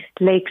regarding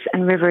lakes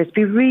and rivers,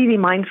 be really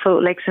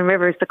mindful, lakes and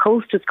rivers. The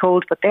coast is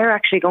cold, but they're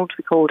actually going to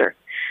be colder.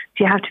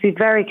 So you have to be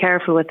very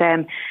careful with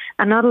them.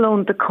 And not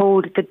alone the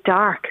cold, the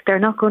dark, they're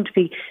not going to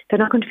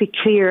be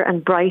clear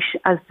and bright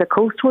as the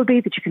coast will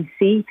be that you can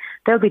see.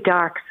 They'll be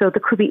dark. So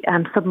there could be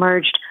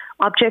submerged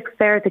objects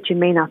there that you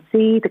may not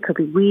see. There could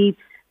be weeds,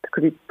 there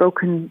could be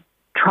broken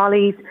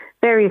trolleys,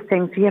 various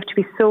things. So you have to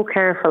be so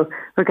careful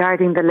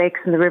regarding the lakes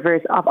and the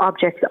rivers of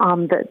objects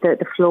on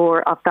the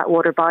floor of that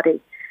water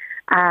body.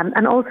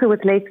 And also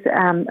with lakes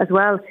as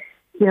well,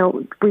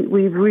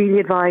 we really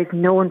advise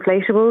no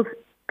inflatables.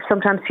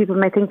 Sometimes people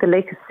may think the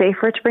lake is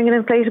safer to bring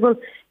an inflatable.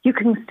 You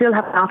can still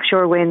have an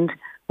offshore wind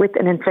with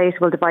an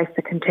inflatable device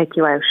that can take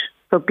you out.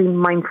 So be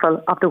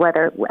mindful of the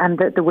weather and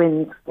the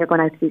winds when you're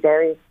going out to these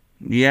areas.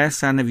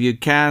 Yes, and if you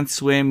can't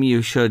swim,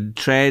 you should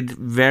tread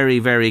very,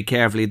 very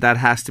carefully. That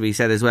has to be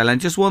said as well.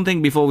 And just one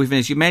thing before we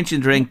finish, you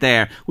mentioned drink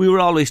there. We were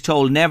always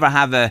told never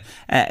have a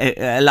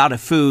lot of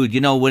food,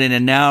 within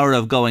an hour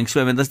of going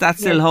swimming. Does that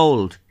still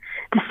hold?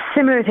 The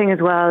similar thing as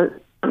well.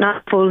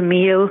 Not full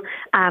meal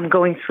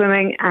going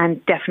swimming,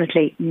 and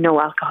definitely no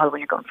alcohol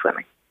when you're going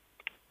swimming.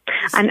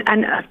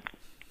 And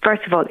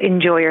first of all,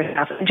 enjoy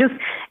yourself. And just,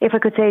 if I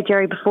could say,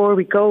 Jerry, before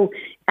we go,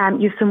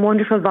 You've some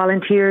wonderful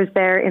volunteers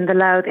there in the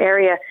Louth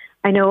area.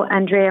 I know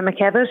Andrea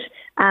McKevitt,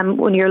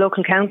 one of your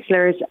local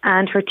councillors,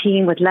 and her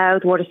team with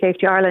Louth Water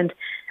Safety Ireland.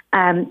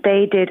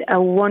 They did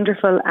a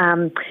wonderful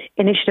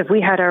initiative.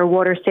 We had our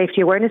Water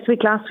Safety Awareness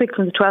Week last week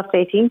from the 12th to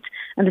 18th,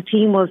 and the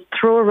theme was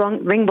Throw a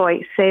Ring Boy,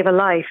 Save a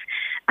Life.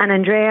 And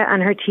Andrea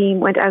and her team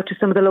went out to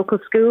some of the local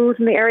schools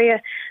in the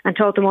area and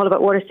taught them all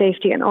about water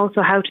safety and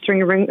also how to throw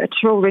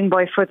a ring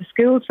boy for the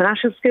schools, for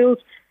national schools.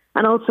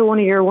 And also one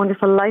of your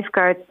wonderful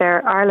lifeguards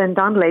there, Ireland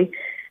Donnelly,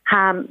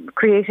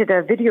 created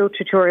a video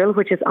tutorial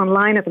which is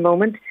online at the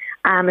moment.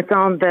 It's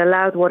on the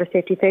Louth Water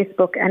Safety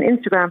Facebook and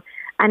Instagram,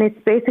 and it's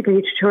basically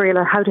a tutorial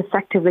on how to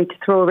effectively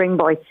throw a ring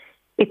buoy.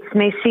 It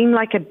may seem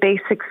like a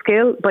basic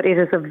skill, but it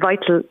is a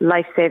vital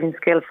life-saving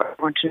skill for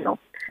everyone to know.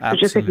 Absolutely.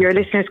 So just if your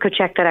listeners could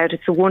check that out,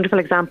 it's a wonderful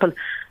example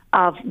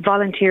of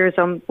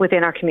volunteerism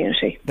within our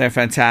community. They're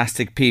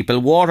fantastic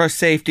people.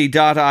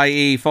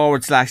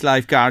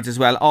 Watersafety.ie/lifeguards as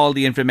well. All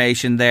the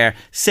information there.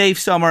 Safe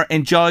summer.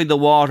 Enjoy the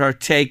water.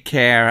 Take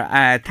care.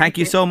 Thank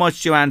you so much,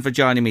 Joanne, for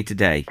joining me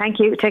today. Thank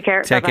you. Take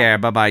care. Take care.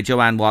 Bye-bye.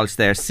 Joanne Walsh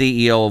there,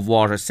 CEO of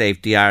Water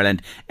Safety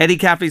Ireland. Eddie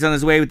Caffrey's on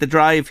his way with the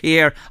drive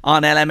here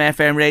on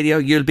LMFM Radio.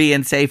 You'll be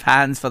in safe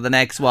hands for the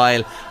next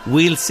while.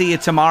 We'll see you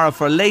tomorrow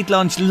for Late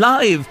Lunch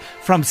live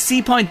from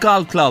Sea Point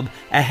Golf Club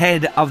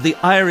ahead of the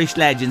Irish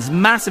Legends.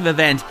 Massive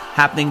event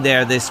happening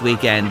there this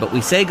weekend. But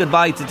we say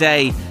goodbye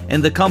today in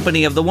the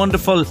company of the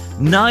wonderful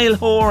Niall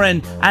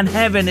Horan and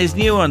Heaven Is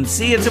New One.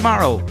 See you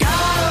tomorrow.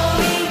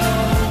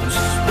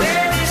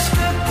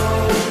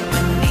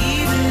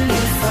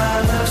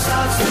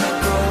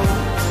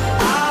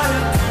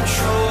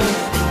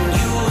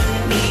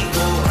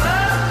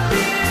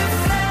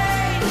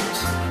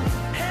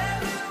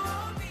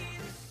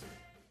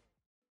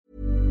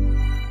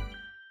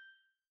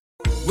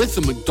 With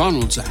the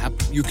McDonald's app,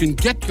 you can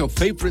get your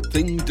favourite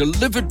thing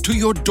delivered to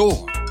your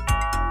door.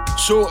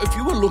 So if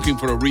you were looking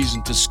for a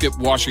reason to skip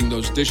washing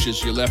those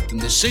dishes you left in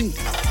the sink,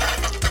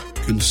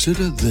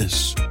 consider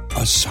this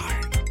a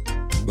sign.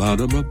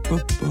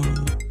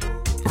 Ba-da-ba-ba-ba.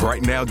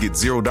 Right now, get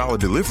 $0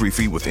 delivery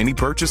fee with any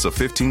purchase of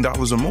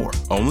 $15 or more,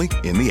 only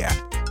in the app.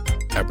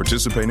 At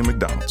participating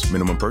McDonald's,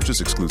 minimum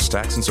purchase excludes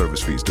tax and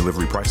service fees.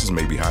 Delivery prices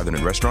may be higher than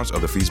in restaurants.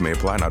 Other fees may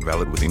apply, not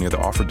valid with any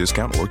other offer,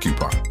 discount, or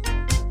coupon.